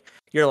there's like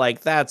you're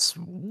like, that's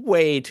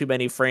way too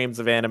many frames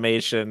of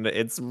animation.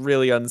 It's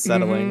really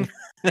unsettling.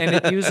 And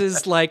it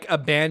uses like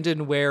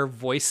abandonware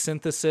voice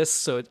synthesis,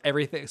 so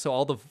everything,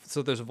 so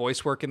there's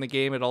voice work in the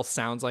game. It all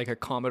sounds like a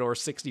Commodore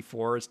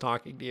 64 is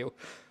talking to you.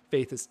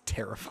 Faith is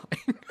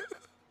terrifying.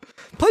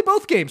 Play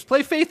both games.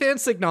 Play Faith and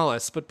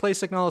Signalis, but play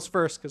Signalis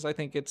first, because I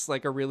think it's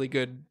like a really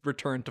good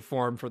return to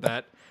form for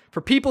that.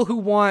 For people who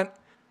want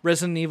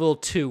Resident Evil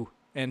 2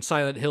 and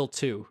Silent Hill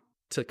 2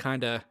 to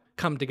kind of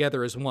come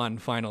together as one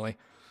finally.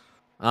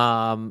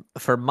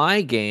 For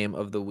my game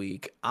of the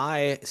week,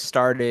 I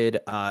started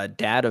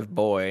Dad of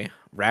Boy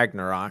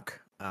Ragnarok.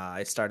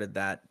 I started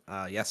that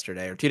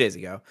yesterday or 2 days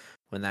ago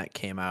when that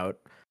came out.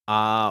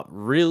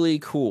 Really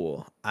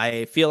cool.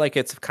 I feel like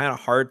it's kind of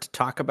hard to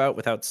talk about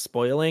without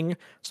spoiling,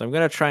 so I'm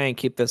gonna try and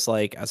keep this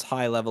like as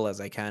high level as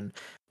I can.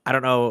 I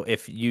don't know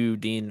if you,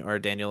 Dean, or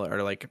Daniel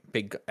are like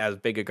big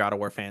a God of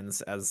War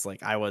fans as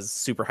like I was.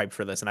 Super hyped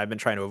for this, and I've been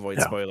trying to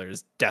avoid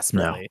spoilers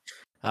desperately.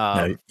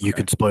 No, you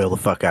could spoil the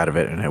fuck out of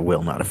it, and it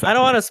will not affect. I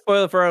don't me. want to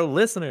spoil it for our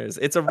listeners.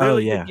 It's a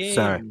really good game.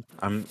 Sorry.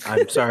 I'm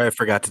sorry. I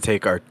forgot to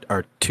take our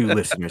two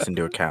listeners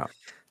into account.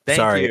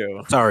 Thank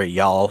you. Sorry,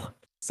 y'all.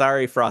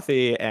 Sorry,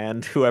 Frothy,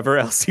 and whoever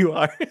else you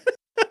are.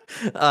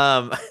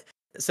 But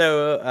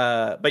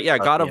yeah,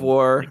 God of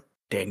War.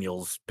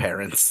 Daniel's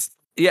parents.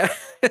 Yeah.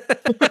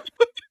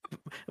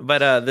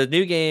 But the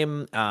new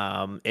game,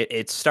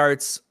 it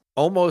starts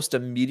almost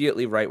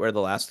immediately right where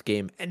the last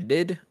game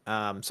ended.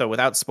 So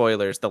without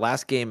spoilers, the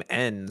last game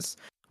ends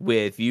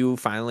with you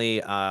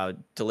finally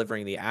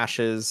delivering the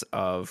ashes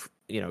of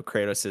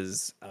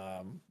Kratos's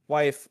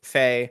wife,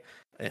 Faye,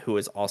 who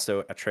is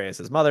also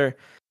Atreus' mother.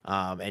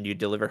 And you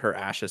deliver her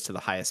ashes to the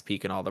highest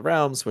peak in all the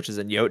realms, which is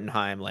in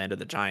Jotunheim, land of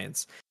the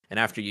giants. And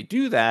after you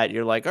do that,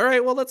 you're like, all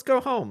right, well, let's go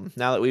home.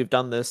 Now that we've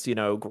done this,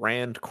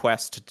 grand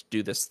quest to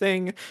do this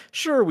thing.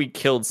 Sure, we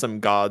killed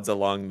some gods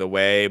along the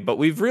way, but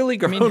we've really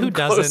grown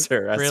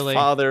closer as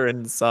father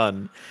and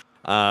son.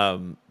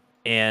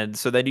 And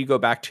so then you go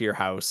back to your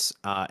house,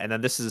 and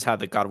then this is how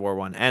the God of War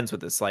 1 ends,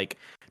 with this like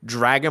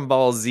Dragon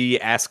Ball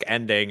Z-esque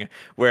ending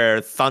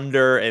where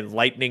thunder and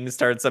lightning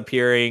starts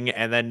appearing,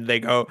 and then they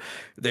go,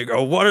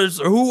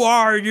 who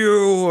are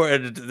you?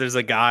 And there's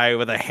a guy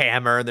with a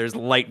hammer, and there's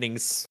lightning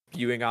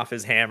spewing off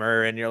his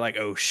hammer, and you're like,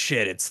 oh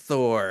shit, it's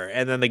Thor.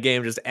 And then the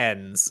game just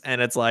ends, and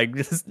it's like,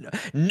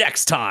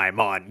 next time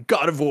on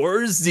God of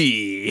War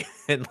Z.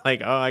 And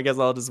like, oh, I guess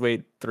I'll just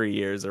wait 3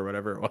 years or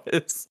whatever it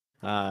was.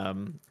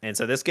 And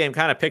so this game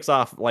kind of picks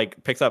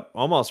up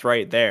almost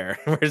right there,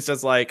 where it's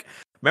just like,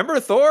 remember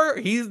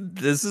Thor?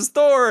 This is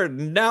Thor.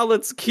 Now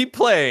let's keep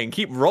playing,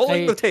 keep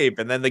rolling the tape,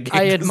 and then the game.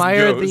 I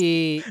admire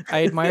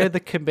the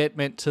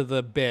commitment to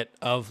the bit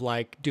of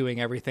like doing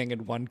everything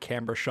in one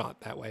camera shot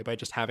that way by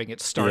just having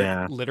it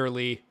start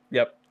literally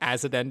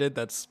as it ended.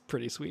 That's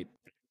pretty sweet.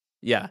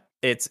 Yeah,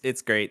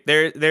 it's great.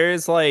 There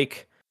is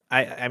like.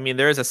 I mean,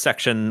 there is a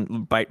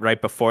section right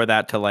before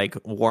that to like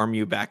warm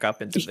you back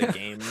up into the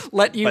game.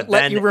 let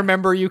you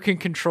remember you can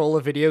control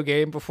a video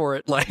game before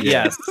it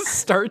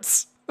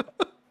starts.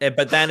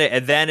 But then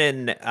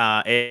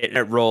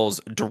it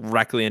rolls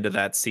directly into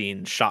that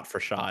scene, shot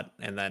for shot,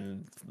 and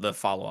then the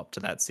follow up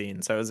to that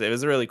scene. So it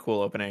was a really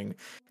cool opening.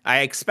 I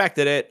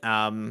expected it,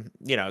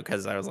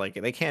 because I was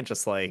like, they can't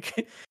just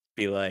like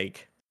be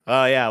like,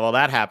 oh yeah, well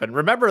that happened.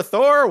 Remember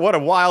Thor? What a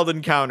wild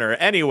encounter.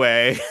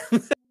 Anyway.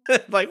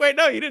 Like, wait,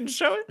 no, you didn't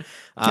show it.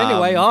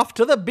 Anyway, off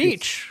to the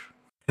beach.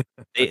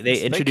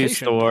 They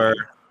introduced Thor,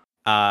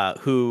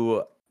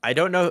 who I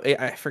don't know.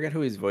 I forget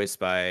who he's voiced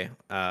by.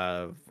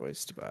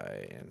 Voiced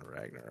by in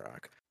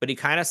Ragnarok. But he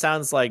kind of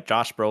sounds like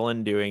Josh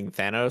Brolin doing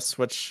Thanos,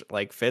 which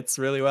like fits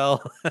really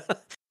well.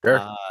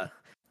 Sure.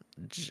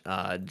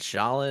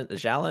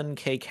 Jalen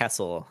K.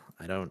 Kessel.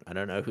 I don't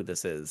know who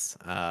this is.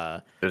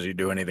 Does he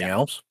do anything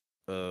else?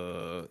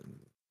 Thor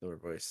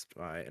voiced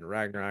by in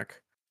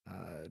Ragnarok.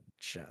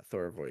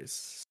 Thor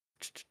voice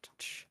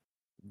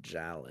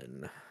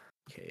Jalen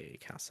K.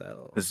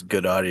 Kessel. This is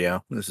good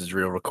audio. This is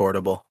real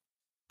recordable.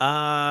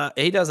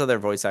 He does other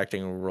voice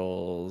acting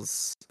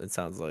roles. It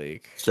sounds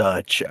like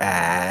Such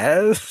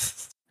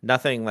as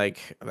nothing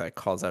like that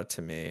calls out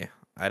to me.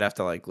 I'd have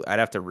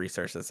to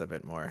research this a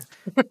bit more.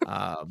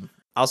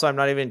 Also, I'm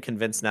not even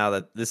convinced now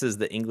that this is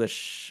the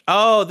English.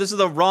 Oh, this is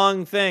the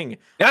wrong thing.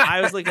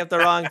 I was looking at the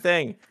wrong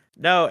thing.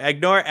 No,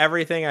 ignore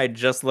everything I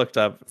just looked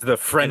up. the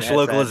French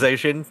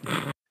localization.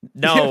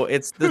 No,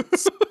 it's the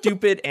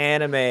stupid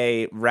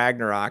anime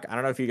Ragnarok. I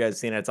don't know if you guys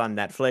seen it. It's on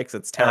Netflix.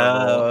 It's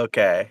terrible. Oh,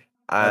 okay.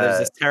 There's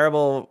this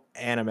terrible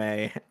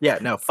anime. Yeah,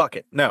 no, fuck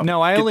it.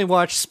 No, I only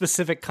watch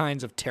specific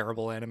kinds of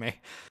terrible anime.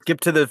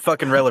 skip to the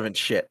fucking relevant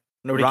shit.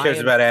 Nobody cares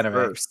about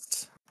anime.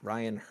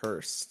 Ryan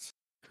Hurst,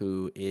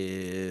 who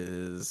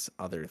is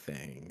other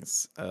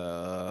things.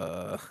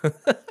 Voice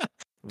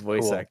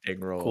Cool. acting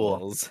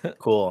roles.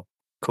 Cool.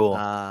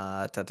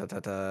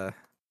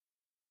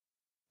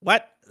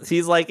 What?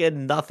 He's like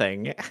in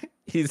nothing.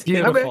 He's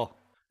Beautiful.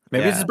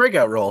 Maybe it's his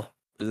breakout role.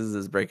 This is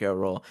his breakout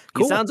role.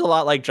 Cool. He sounds a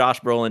lot like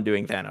Josh Brolin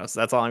doing Thanos.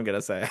 That's all I'm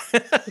gonna say.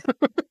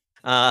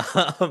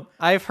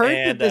 I've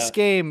heard that this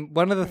game,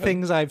 one of the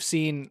things I've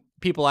seen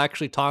people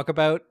actually talk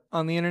about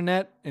on the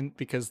internet, and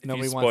because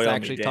nobody wants to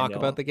actually talk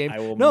about the game, I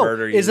will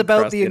murder you. is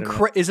about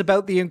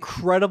the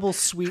incredible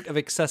suite of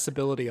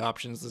accessibility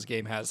options this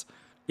game has.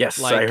 Yes,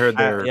 Like, I heard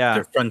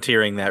they're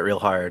frontiering that real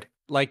hard.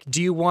 Like,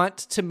 do you want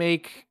to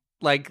make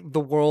like the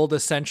world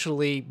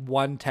essentially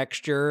one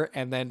texture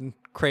and then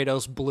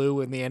Kratos blue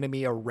and the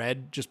enemy a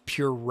red, just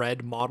pure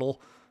red model,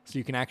 so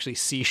you can actually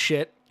see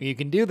shit? You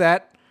can do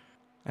that.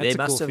 That's a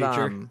cool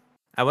feature.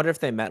 I wonder if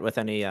they met with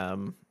any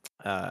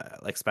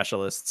like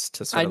specialists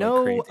to sort I of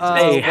know create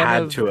these They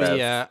had to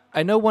have.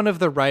 I know one of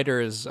the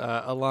writers,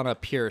 Alana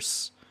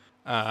Pierce.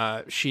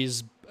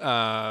 She's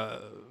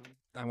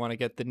I want to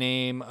get the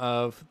name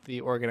of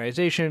the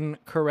organization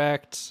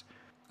correct.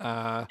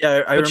 I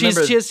But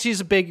remember.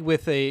 she's big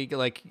with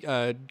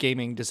a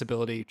gaming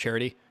disability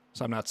charity,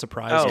 so I'm not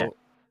surprised. Oh,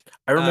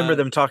 I remember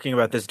them talking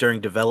about this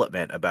during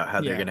development about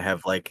how they're Yeah. going to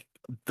have like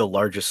the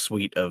largest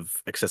suite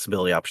of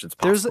accessibility options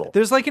possible.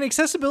 There's like an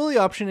accessibility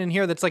option in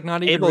here that's like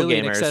not even Able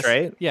really gamers,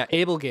 right? Yeah,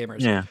 able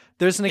gamers. Yeah.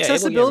 There's an Yeah, able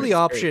accessibility gamers is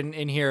option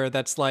in here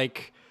that's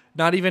like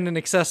not even an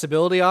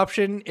accessibility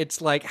option.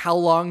 It's like, how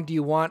long do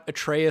you want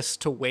Atreus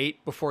to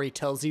wait before he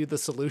tells you the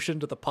solution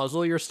to the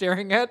puzzle you're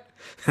staring at?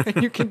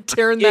 And you can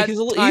turn that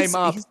time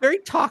up. He's very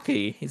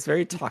talky. He's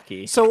very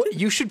talky. So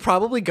you should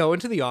probably go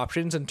into the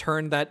options and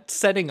turn that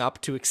setting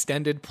up to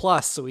extended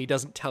plus, so he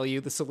doesn't tell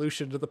you the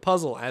solution to the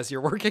puzzle as you're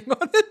working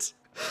on it.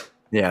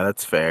 Yeah,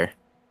 that's fair.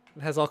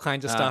 It has all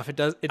kinds of stuff. It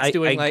has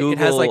Google, like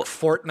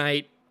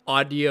Fortnite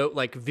audio,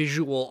 like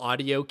visual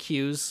audio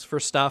cues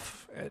for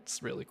stuff.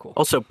 It's really cool.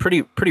 Also,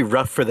 pretty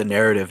rough for the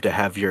narrative to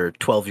have your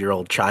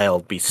 12-year-old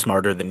child be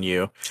smarter than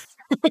you.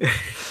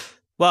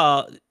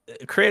 Well,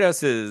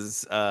 Kratos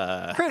is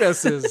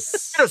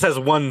Kratos has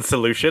one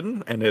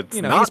solution, and it's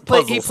not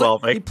he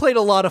solving. played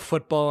a lot of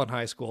football in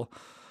high school.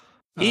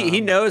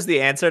 he knows the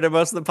answer to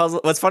most of the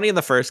puzzle. What's funny in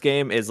the first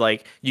game is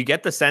like you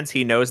get the sense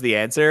he knows the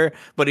answer,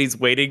 but he's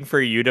waiting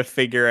for you to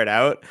figure it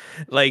out.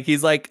 Like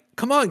he's like,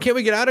 "Come on, can't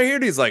we get out of here?"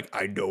 And he's like,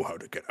 "I know how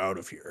to get out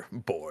of here,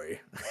 boy."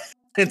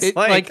 It's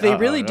like they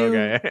really do.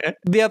 Okay.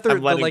 The other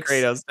I'm letting the, like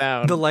Kratos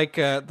down.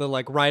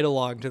 the ride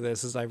along to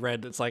this, as I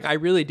read, it's like I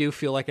really do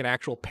feel like an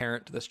actual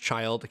parent to this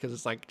child, because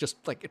it's like,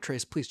 just like,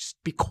 Atreus, please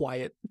just be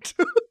quiet.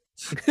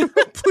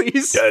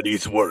 Please,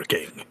 Daddy's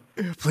working.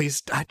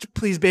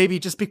 please, baby,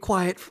 just be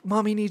quiet.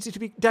 Daddy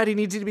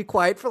needs you to be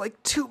quiet for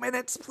like 2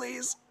 minutes,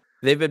 please.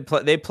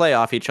 They play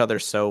off each other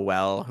so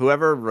well.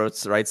 Whoever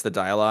writes the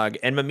dialogue,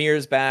 and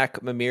Mimir's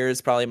back. Mimir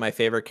is probably my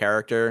favorite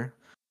character.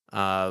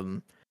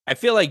 I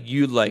feel like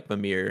you'd like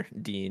Mimir,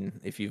 Dean,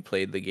 if you've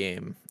played the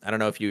game. I don't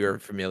know if you are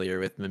familiar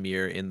with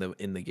Mimir in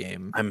the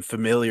game. I'm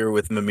familiar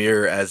with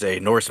Mimir as a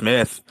Norse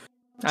myth.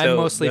 I'm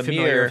mostly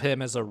familiar with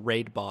him as a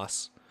raid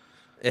boss.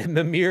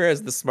 Mimir,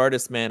 as the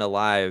smartest man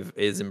alive,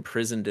 is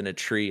imprisoned in a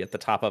tree at the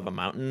top of a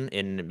mountain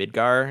in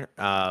Midgar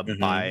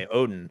by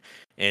Odin.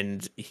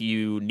 And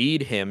you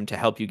need him to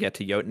help you get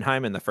to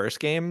Jotunheim in the first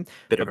game.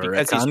 Bit of a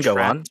retcon, go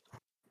on.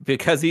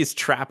 Because he's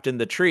trapped in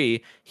the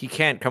tree, he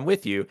can't come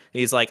with you.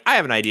 He's like, I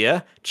have an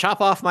idea.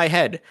 Chop off my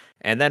head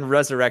and then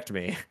resurrect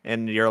me.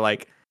 And you're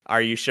like,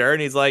 are you sure?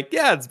 And he's like,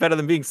 yeah, it's better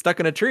than being stuck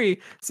in a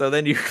tree. So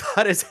then you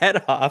cut his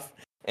head off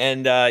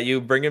and you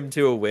bring him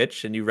to a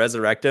witch and you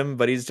resurrect him,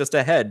 but he's just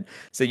a head.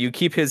 So you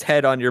keep his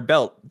head on your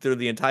belt through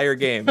the entire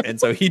game. And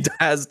so he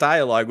has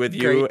dialogue with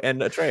you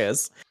and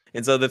Atreus.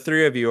 And so the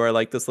three of you are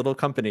like this little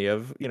company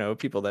of,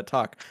 people that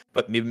talk.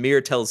 But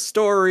Mimir tells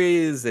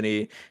stories, and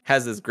he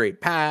has this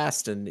great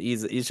past, and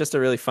he's just a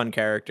really fun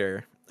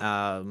character.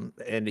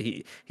 And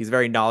he's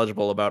very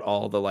knowledgeable about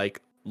all the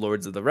like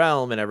Lords of the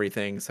Realm and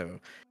everything. So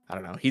I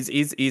don't know.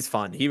 He's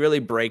fun. He really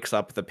breaks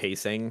up the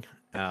pacing.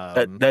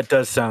 That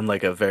does sound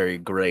like a very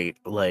great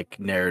like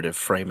narrative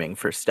framing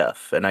for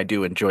stuff, and I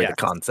do enjoy the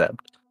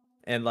concept.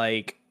 And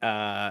like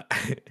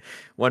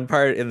one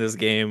part in this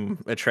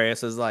game,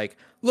 Atreus is like,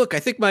 "Look, I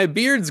think my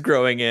beard's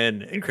growing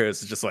in," and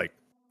Kratos is just like,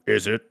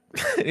 "Is it?"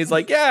 And he's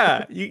like,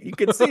 "Yeah, you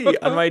can see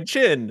on my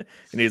chin."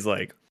 And he's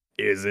like,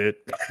 "Is it?"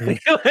 And he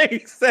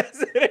like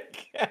says it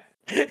again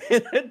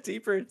in a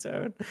deeper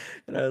tone.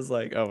 And I was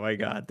like, "Oh my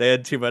god, they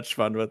had too much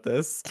fun with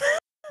this."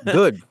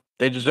 Good,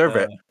 they deserve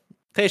it.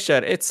 Hey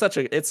Shed, it's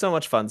so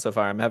much fun so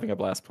far. I'm having a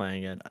blast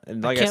playing it.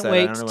 And like I can't said,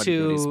 wait I don't know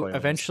to spoilers,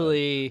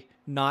 eventually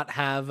not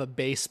have a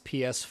base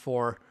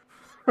PS4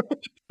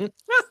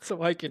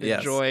 so I can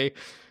enjoy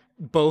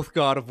both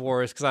God of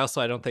Wars, because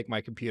I don't think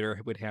my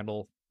computer would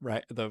handle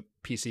the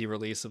PC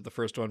release of the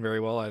first one very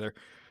well either.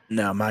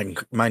 No, mine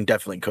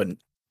definitely couldn't.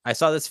 I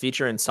saw this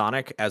feature in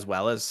Sonic as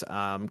well as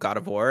God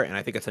of War, and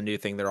I think it's a new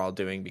thing they're all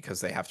doing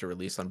because they have to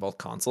release on both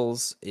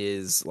consoles.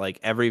 Is like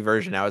every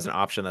version now is an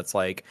option that's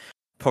like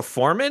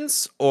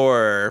performance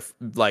or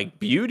like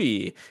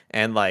beauty,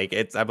 and like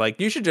I'm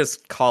like, you should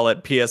just call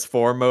it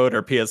PS4 mode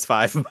or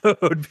PS5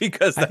 mode,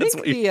 because that's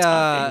what you're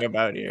talking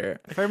about here.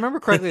 If I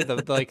remember correctly,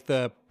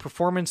 the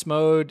performance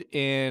mode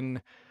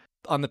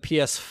on the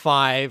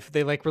PS5,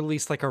 they like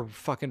released like a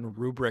fucking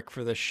rubric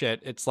for this shit.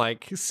 It's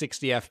like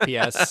 60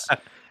 FPS,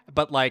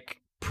 but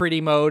like pretty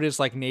mode is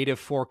like native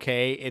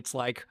 4K. It's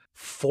like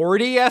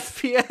 40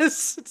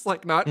 FPS. It's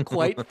like not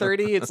quite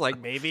 30. It's like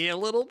maybe a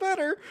little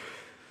better.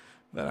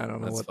 But I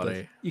don't know. That's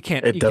funny. You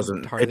can't. It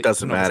doesn't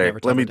matter.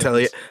 Let me tell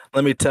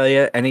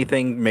you.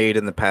 Anything made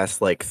in the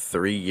past like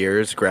 3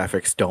 years,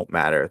 graphics don't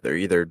matter. They're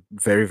either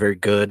very, very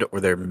good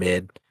or they're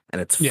mid, and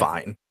it's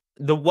fine.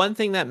 The one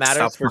thing that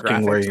matters for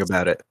graphics, worrying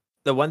about it.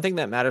 The one thing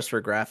that matters for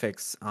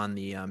graphics on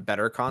the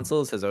better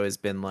consoles has always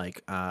been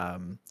like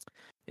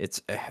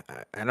it's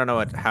I don't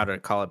know how to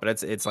call it,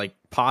 but it's like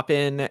pop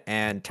in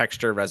and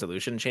texture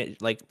resolution change,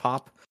 like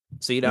pop.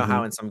 So you know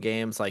how in some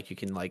games like you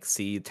can like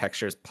see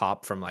textures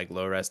pop from like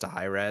low res to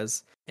high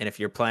res, and if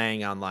you're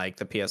playing on like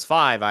the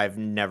PS5, I've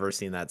never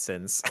seen that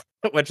since,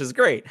 which is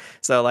great.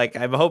 So like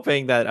I'm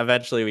hoping that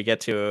eventually we get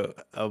to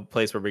a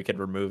place where we can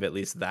remove at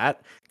least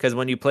that, because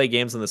when you play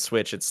games on the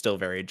Switch, it's still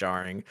very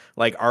jarring.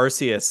 Like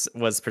Arceus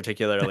was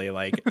particularly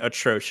like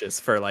atrocious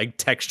for like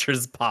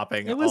textures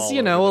popping. It was,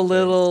 a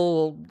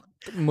little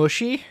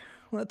mushy,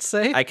 let's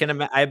say.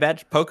 I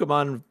bet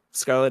Pokemon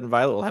Scarlet and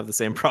Violet will have the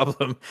same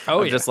problem.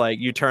 Oh, just like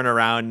you turn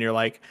around and you're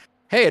like,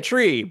 hey, a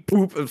tree.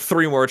 Boop,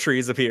 3 more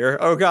trees appear.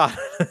 Oh god.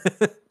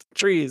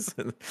 Trees.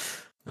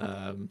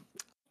 All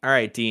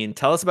right, Dean,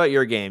 tell us about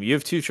your game. You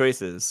have 2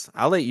 choices.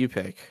 I'll let you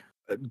pick.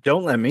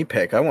 Don't let me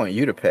pick. I want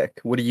you to pick.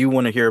 What do you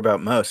want to hear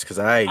about most? Because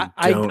I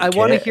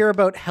want to hear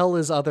about Hell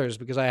is Others,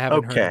 because I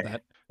haven't heard of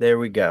that. There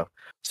we go.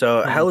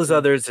 So Hell is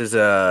Others is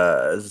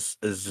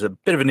a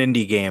bit of an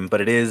indie game, but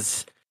it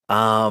is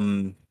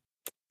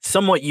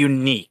somewhat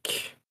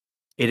unique.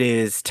 It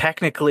is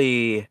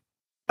technically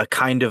a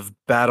kind of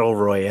battle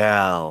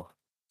royale.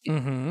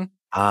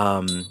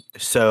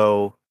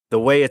 So the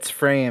way it's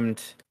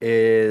framed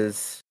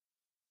is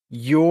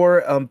you're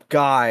a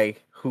guy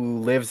who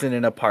lives in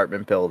an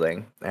apartment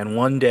building, and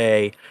one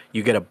day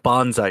you get a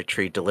bonsai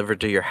tree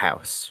delivered to your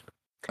house.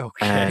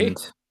 Okay.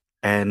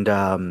 And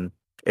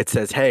it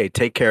says, hey,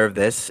 take care of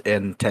this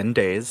in 10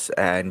 days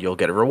and you'll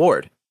get a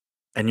reward.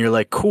 And you're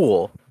like,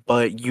 cool,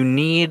 but you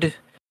need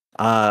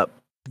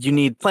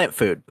plant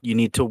food. You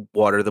need to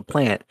water the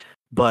plant.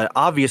 But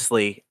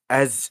obviously,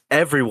 as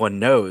everyone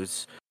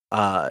knows,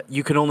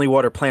 you can only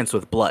water plants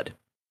with blood.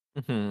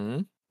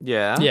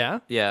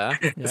 Yeah.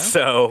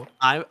 So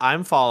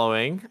I'm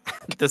following.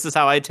 This is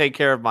how I take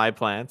care of my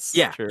plants.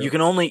 Yeah, true. You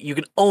can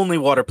only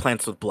water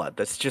plants with blood.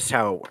 That's just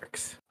how it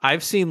works.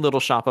 I've seen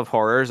Little Shop of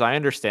Horrors. I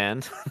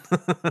understand.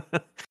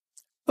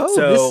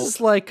 This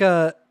is like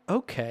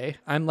okay.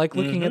 I'm like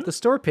looking at the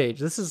store page.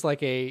 This is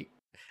a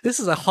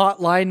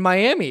Hotline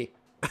Miami.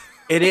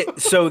 It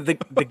is. So the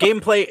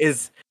gameplay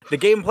is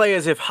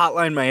as if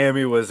Hotline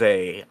Miami was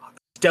a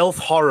stealth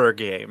horror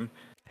game.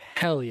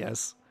 Hell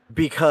yes.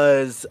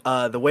 Because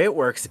the way it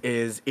works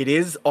is it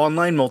is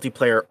online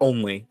multiplayer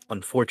only,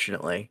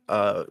 unfortunately,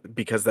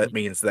 because that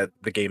means that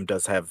the game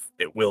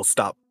it will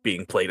stop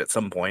being played at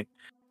some point.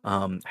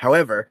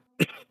 However,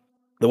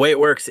 the way it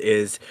works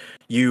is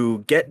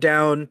you get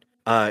down,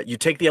 you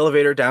take the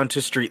elevator down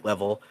to street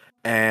level,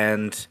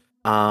 and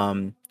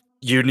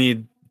you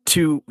need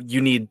two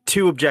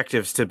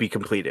objectives to be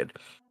completed.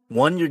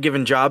 One, you're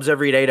given jobs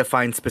every day to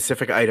find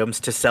specific items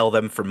to sell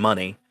them for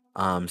money,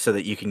 so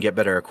that you can get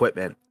better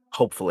equipment,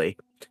 hopefully.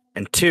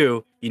 And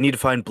 2, you need to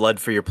find blood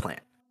for your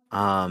plant.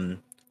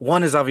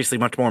 One is obviously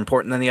much more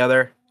important than the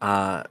other,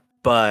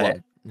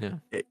 but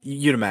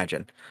you'd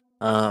imagine.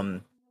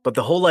 But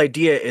the whole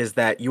idea is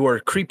that you are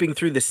creeping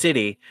through the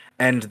city,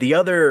 and the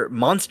other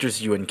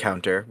monsters you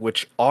encounter,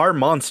 which are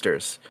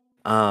monsters,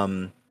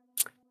 um,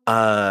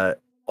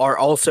 are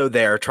also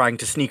there trying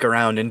to sneak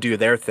around and do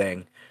their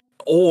thing,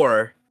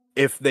 or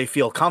if they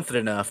feel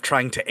confident enough,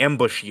 trying to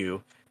ambush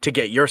you to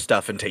get your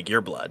stuff and take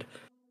your blood.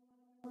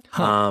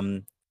 Huh.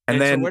 And So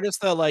then where does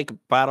the like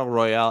battle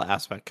royale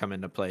aspect come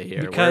into play here?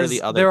 Where are Because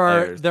the other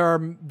players?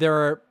 there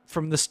are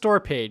from the store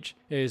page.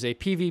 It is a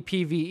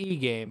PvPvE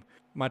game,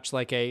 much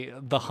like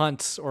the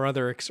Hunts or or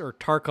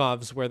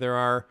Tarkovs, where there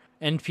are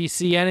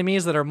NPC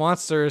enemies that are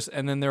monsters,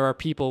 and then there are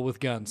people with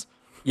guns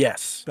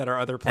yes, that are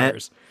other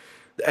players.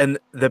 and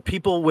the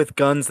people with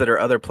guns that are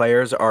other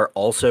players are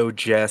also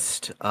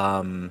just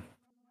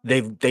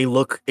they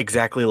look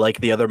exactly like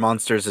the other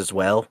monsters as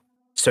well.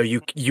 So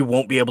you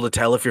won't be able to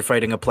tell if you're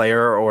fighting a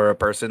player or a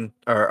person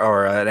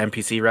or an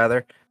NPC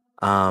rather.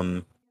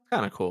 Kind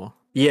of cool.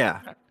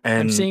 Yeah,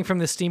 and I'm seeing from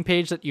the Steam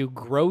page that you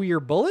grow your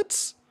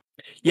bullets.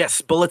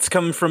 yes, bullets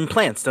come from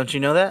plants. Don't you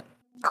know that?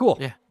 Cool.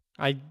 Yeah.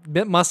 I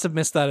must have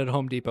missed that at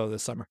Home Depot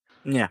this summer.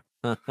 Yeah.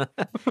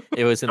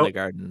 It was in Don't- the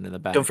garden in the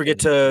back. Don't forget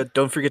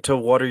to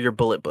water your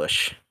bullet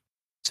bush.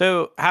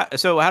 So how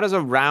does a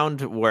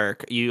round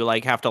work? You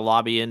like have to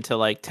lobby into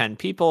like 10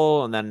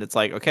 people, and then it's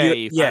like, okay,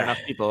 you yeah. find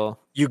enough people.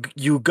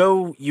 You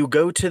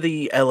go to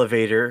the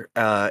elevator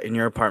in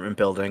your apartment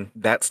building.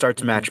 That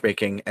starts Mhm.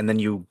 matchmaking, and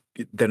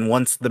then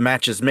once the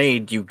match is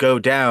made, you go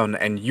down,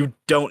 and you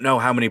don't know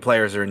how many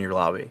players are in your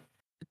lobby.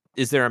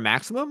 Is there a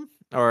maximum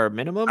or a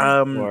minimum?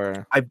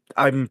 Or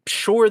I'm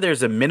sure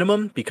there's a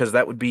minimum because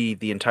that would be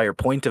the entire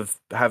point of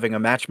having a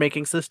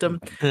matchmaking system.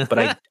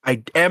 But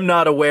I am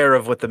not aware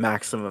of what the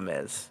maximum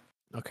is.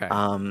 okay.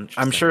 I'm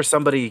Interesting. sure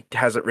somebody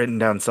has it written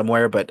down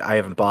somewhere, but I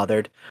haven't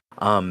bothered.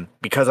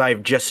 Because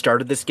I've just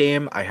started this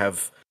game, I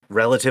have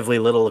relatively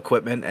little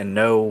equipment and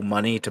no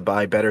money to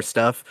buy better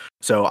stuff.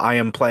 So I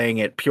am playing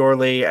it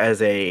purely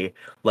as a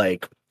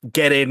like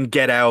get in,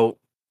 get out,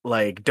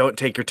 like don't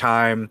take your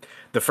time.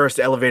 The first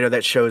elevator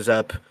that shows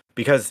up,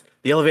 because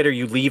the elevator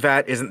you leave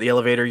at isn't the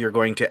elevator you're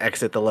going to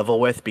exit the level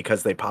with,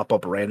 because they pop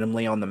up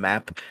randomly on the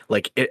map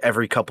like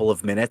every couple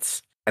of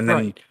minutes, and then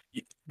Right.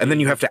 and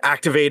then you have to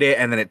activate it,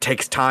 and then it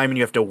takes time, and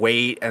you have to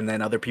wait, and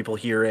then other people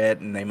hear it,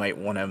 and they might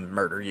want to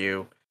murder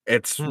you.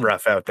 It's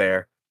rough out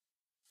there.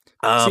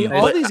 See,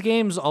 all but- these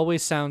games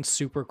always sound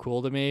super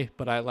cool to me,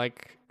 but I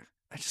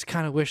just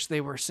kind of wish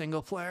they were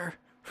single player.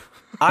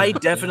 I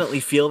definitely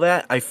feel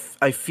that. I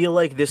feel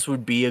like this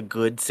would be a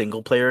good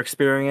single player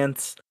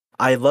experience.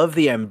 I love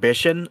the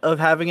ambition of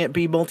having it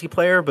be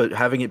multiplayer, but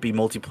having it be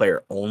multiplayer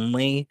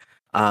only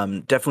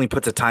definitely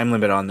puts a time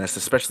limit on this,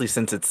 especially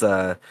since it's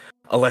a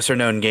lesser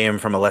known game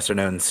from a lesser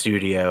known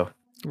studio.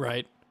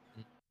 Right.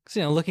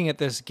 Because, looking at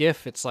this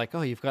GIF, it's like,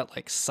 oh, you've got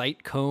like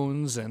sight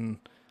cones and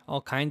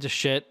all kinds of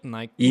shit, and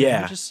like,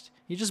 Yeah.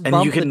 you just And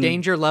bump you can- the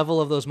danger level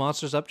of those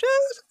monsters up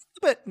just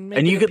a bit, and make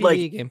And it you a could, like,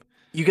 PvE game.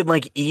 You could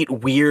like eat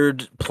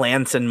weird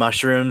plants and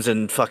mushrooms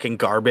and fucking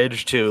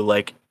garbage to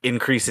like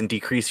increase and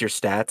decrease your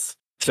stats.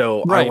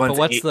 So Right, I but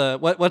once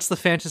what's the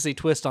fantasy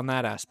twist on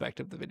that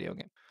aspect of the video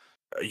game?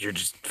 you're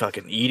just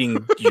fucking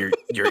eating you're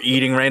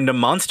eating random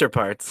monster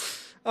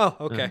parts. Oh,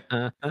 okay.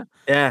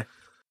 Yeah.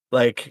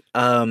 Like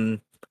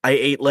I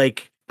ate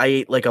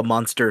like a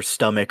monster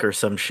stomach or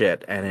some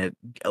shit, and it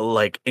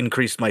like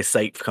increased my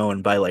sight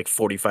cone by like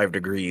 45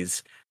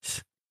 degrees.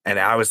 And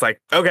I was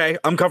like, okay,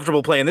 I'm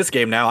comfortable playing this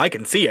game now. I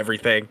can see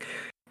everything.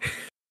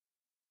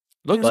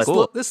 Looks But-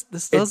 cool. This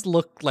does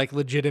look like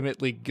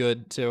legitimately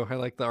good too. I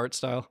like the art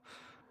style.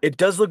 It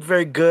does look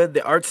very good.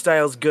 The art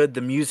style's good.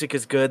 The music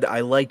is good. I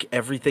like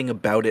everything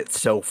about it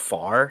so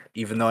far,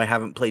 even though I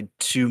haven't played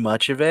too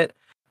much of it.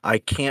 I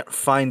can't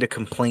find a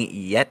complaint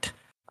yet.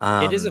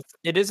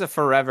 It is a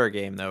forever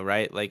game though,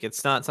 right? Like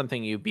it's not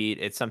something you beat.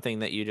 It's something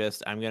that you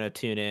just I'm gonna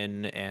tune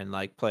in and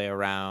like play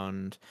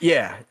around.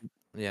 Yeah.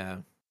 Yeah.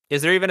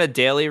 Is there even a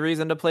daily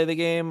reason to play the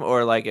game,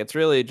 or like it's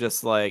really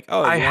just like,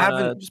 oh, I you wanna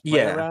haven't- just play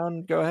yeah.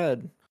 around? Go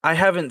ahead. I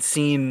haven't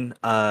seen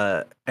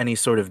any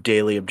sort of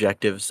daily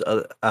objectives,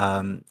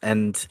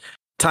 and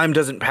time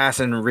doesn't pass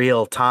in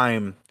real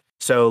time.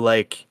 So,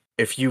 like,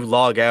 if you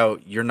log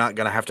out, you're not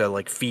gonna have to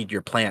like feed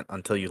your plant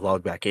until you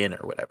log back in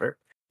or whatever.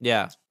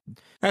 Yeah.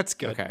 That's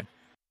good. Okay.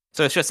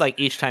 So it's just like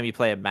each time you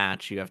play a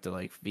match, you have to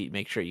like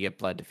make sure you get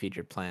blood to feed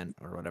your plant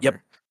or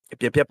whatever.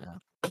 Yep.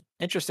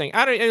 Interesting.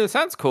 It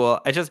sounds cool.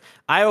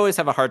 I always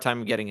have a hard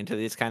time getting into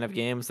these kind of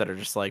games that are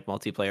just like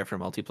multiplayer for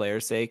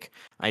multiplayer's sake.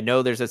 I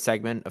know there's a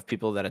segment of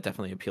people that it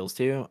definitely appeals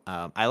to.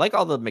 I like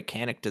all the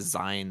mechanic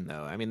design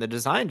though. I mean, the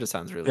design just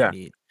sounds really Yeah.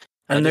 neat.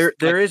 And I there just,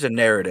 there like- is a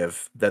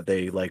narrative that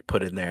they like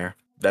put in there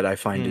that I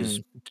find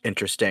is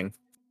interesting.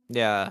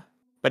 Yeah.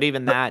 But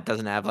even that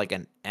doesn't have like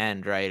an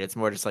end, right? It's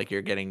more just like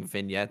you're getting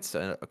vignettes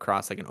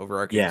across like an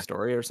overarching Yeah.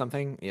 story or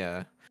something.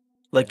 Yeah.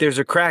 Like there's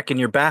a crack in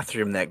your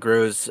bathroom that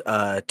grows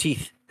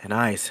teeth and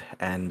eyes,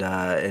 and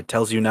it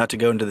tells you not to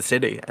go into the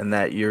city and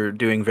that you're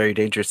doing very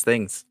dangerous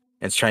things.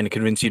 It's trying to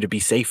convince you to be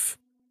safe.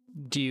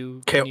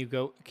 Can Okay. you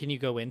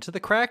go into the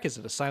crack? Is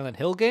it a Silent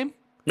Hill game?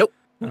 Nope.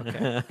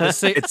 Okay.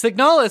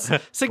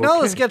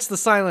 Signalis gets the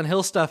Silent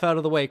Hill stuff out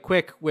of the way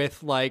quick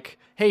with like,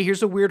 hey,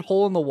 here's a weird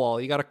hole in the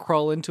wall. You got to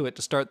crawl into it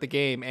to start the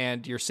game,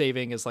 and your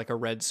saving is like a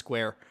red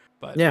square.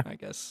 But Yeah. I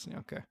guess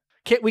okay.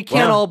 We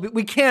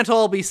can't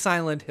all be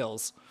Silent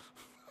Hills.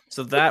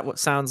 So that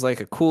sounds like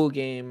a cool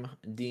game.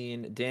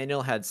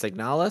 Daniel had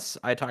Signalis.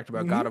 I talked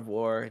about God of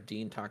War.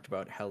 Dean talked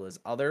about Hell is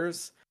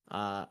Others.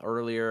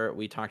 Earlier,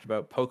 we talked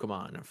about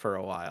Pokemon for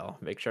a while.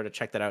 Make sure to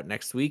check that out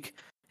next week.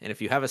 And if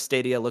you have a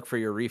Stadia, look for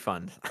your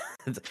refund.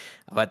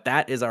 But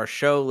that is our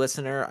show,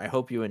 listener. I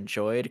hope you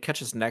enjoyed.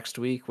 Catch us next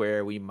week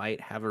where we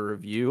might have a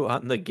review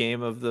on the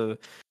game of the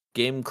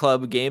Game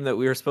Club game that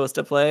we were supposed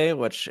to play,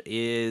 which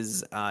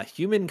is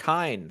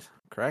Humankind,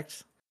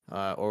 correct?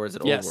 Or was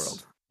it Old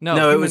World?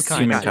 No, it was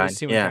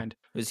Humankind. Yeah. It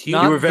was You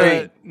were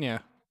very you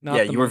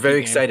were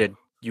very excited.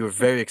 You were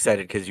very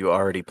excited because you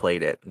already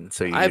played it, and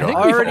so I've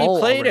already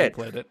played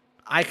it.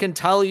 I can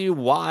tell you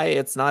why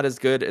it's not as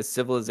good as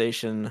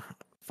Civilization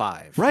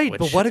 5. Right,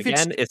 but what if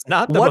it's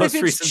not the what most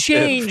if it's recent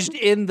changed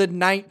in the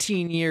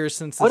 19 years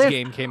since this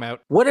game came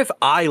out? What if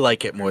I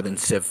like it more than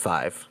Civ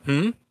 5?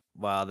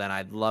 Well, then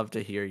I'd love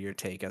to hear your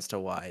take as to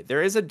why.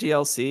 There is a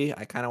DLC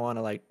I kind of want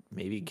to like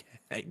maybe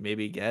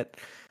get.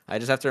 I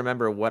just have to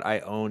remember what I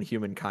own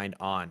Humankind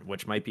on,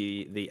 which might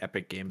be the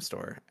Epic Game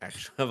Store,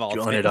 actually, of all You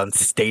things. own it on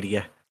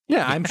Stadia.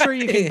 Yeah, I'm sure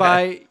you can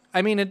buy.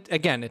 I mean,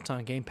 it's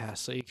on Game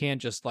Pass, so you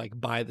can't just like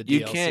buy the DLC.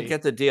 You can't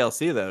get the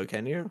DLC though,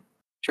 can you?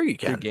 Sure you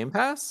can. Through Game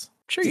Pass?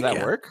 Sure Does you that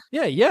can. work?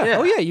 Yeah.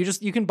 Oh yeah,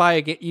 you can buy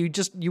a game.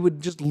 You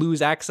would just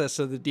lose access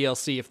to the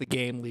DLC if the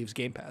game leaves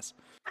Game Pass.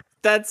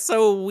 That's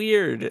so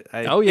weird.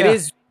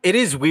 It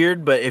is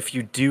weird, but if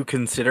you do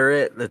consider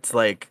it, it's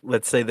like,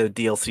 let's say the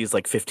DLC is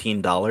like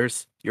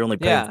 $15. You're only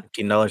paying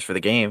 $15 for the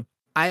game.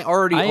 I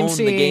already own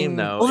the game,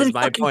 though. Well, is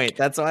my point.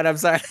 That's what I'm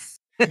saying.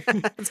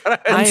 That's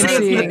what I'm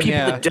seeing people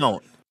that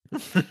don't.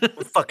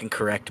 Don't fucking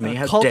correct me.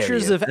 How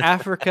Cultures dare of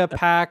Africa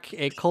pack,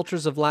 a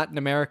Cultures of Latin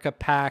America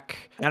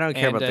pack. I don't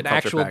care about an the culture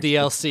actual packs,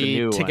 DLC. the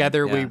new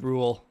Together one. we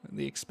rule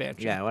the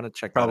expansion. Yeah, I want to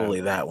check. Probably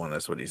that out. that one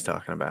is what he's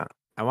talking about.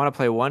 I want to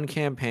play one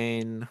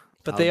campaign.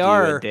 But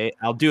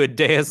I'll do a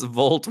Deus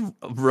Volt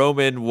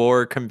Roman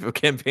War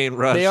campaign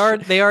rush. They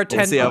are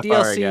 10. We'll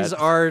DLCs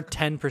are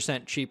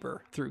 10%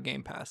 cheaper through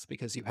Game Pass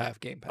because you have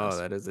Game Pass. Oh,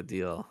 that is a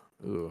deal.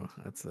 Ooh,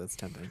 that's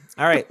tempting.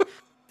 All right.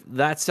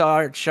 That's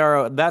our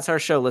show. That's our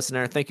show,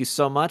 listener. Thank you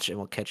so much, and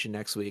we'll catch you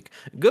next week.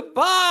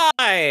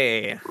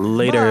 Goodbye.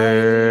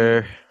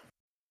 Later. Bye.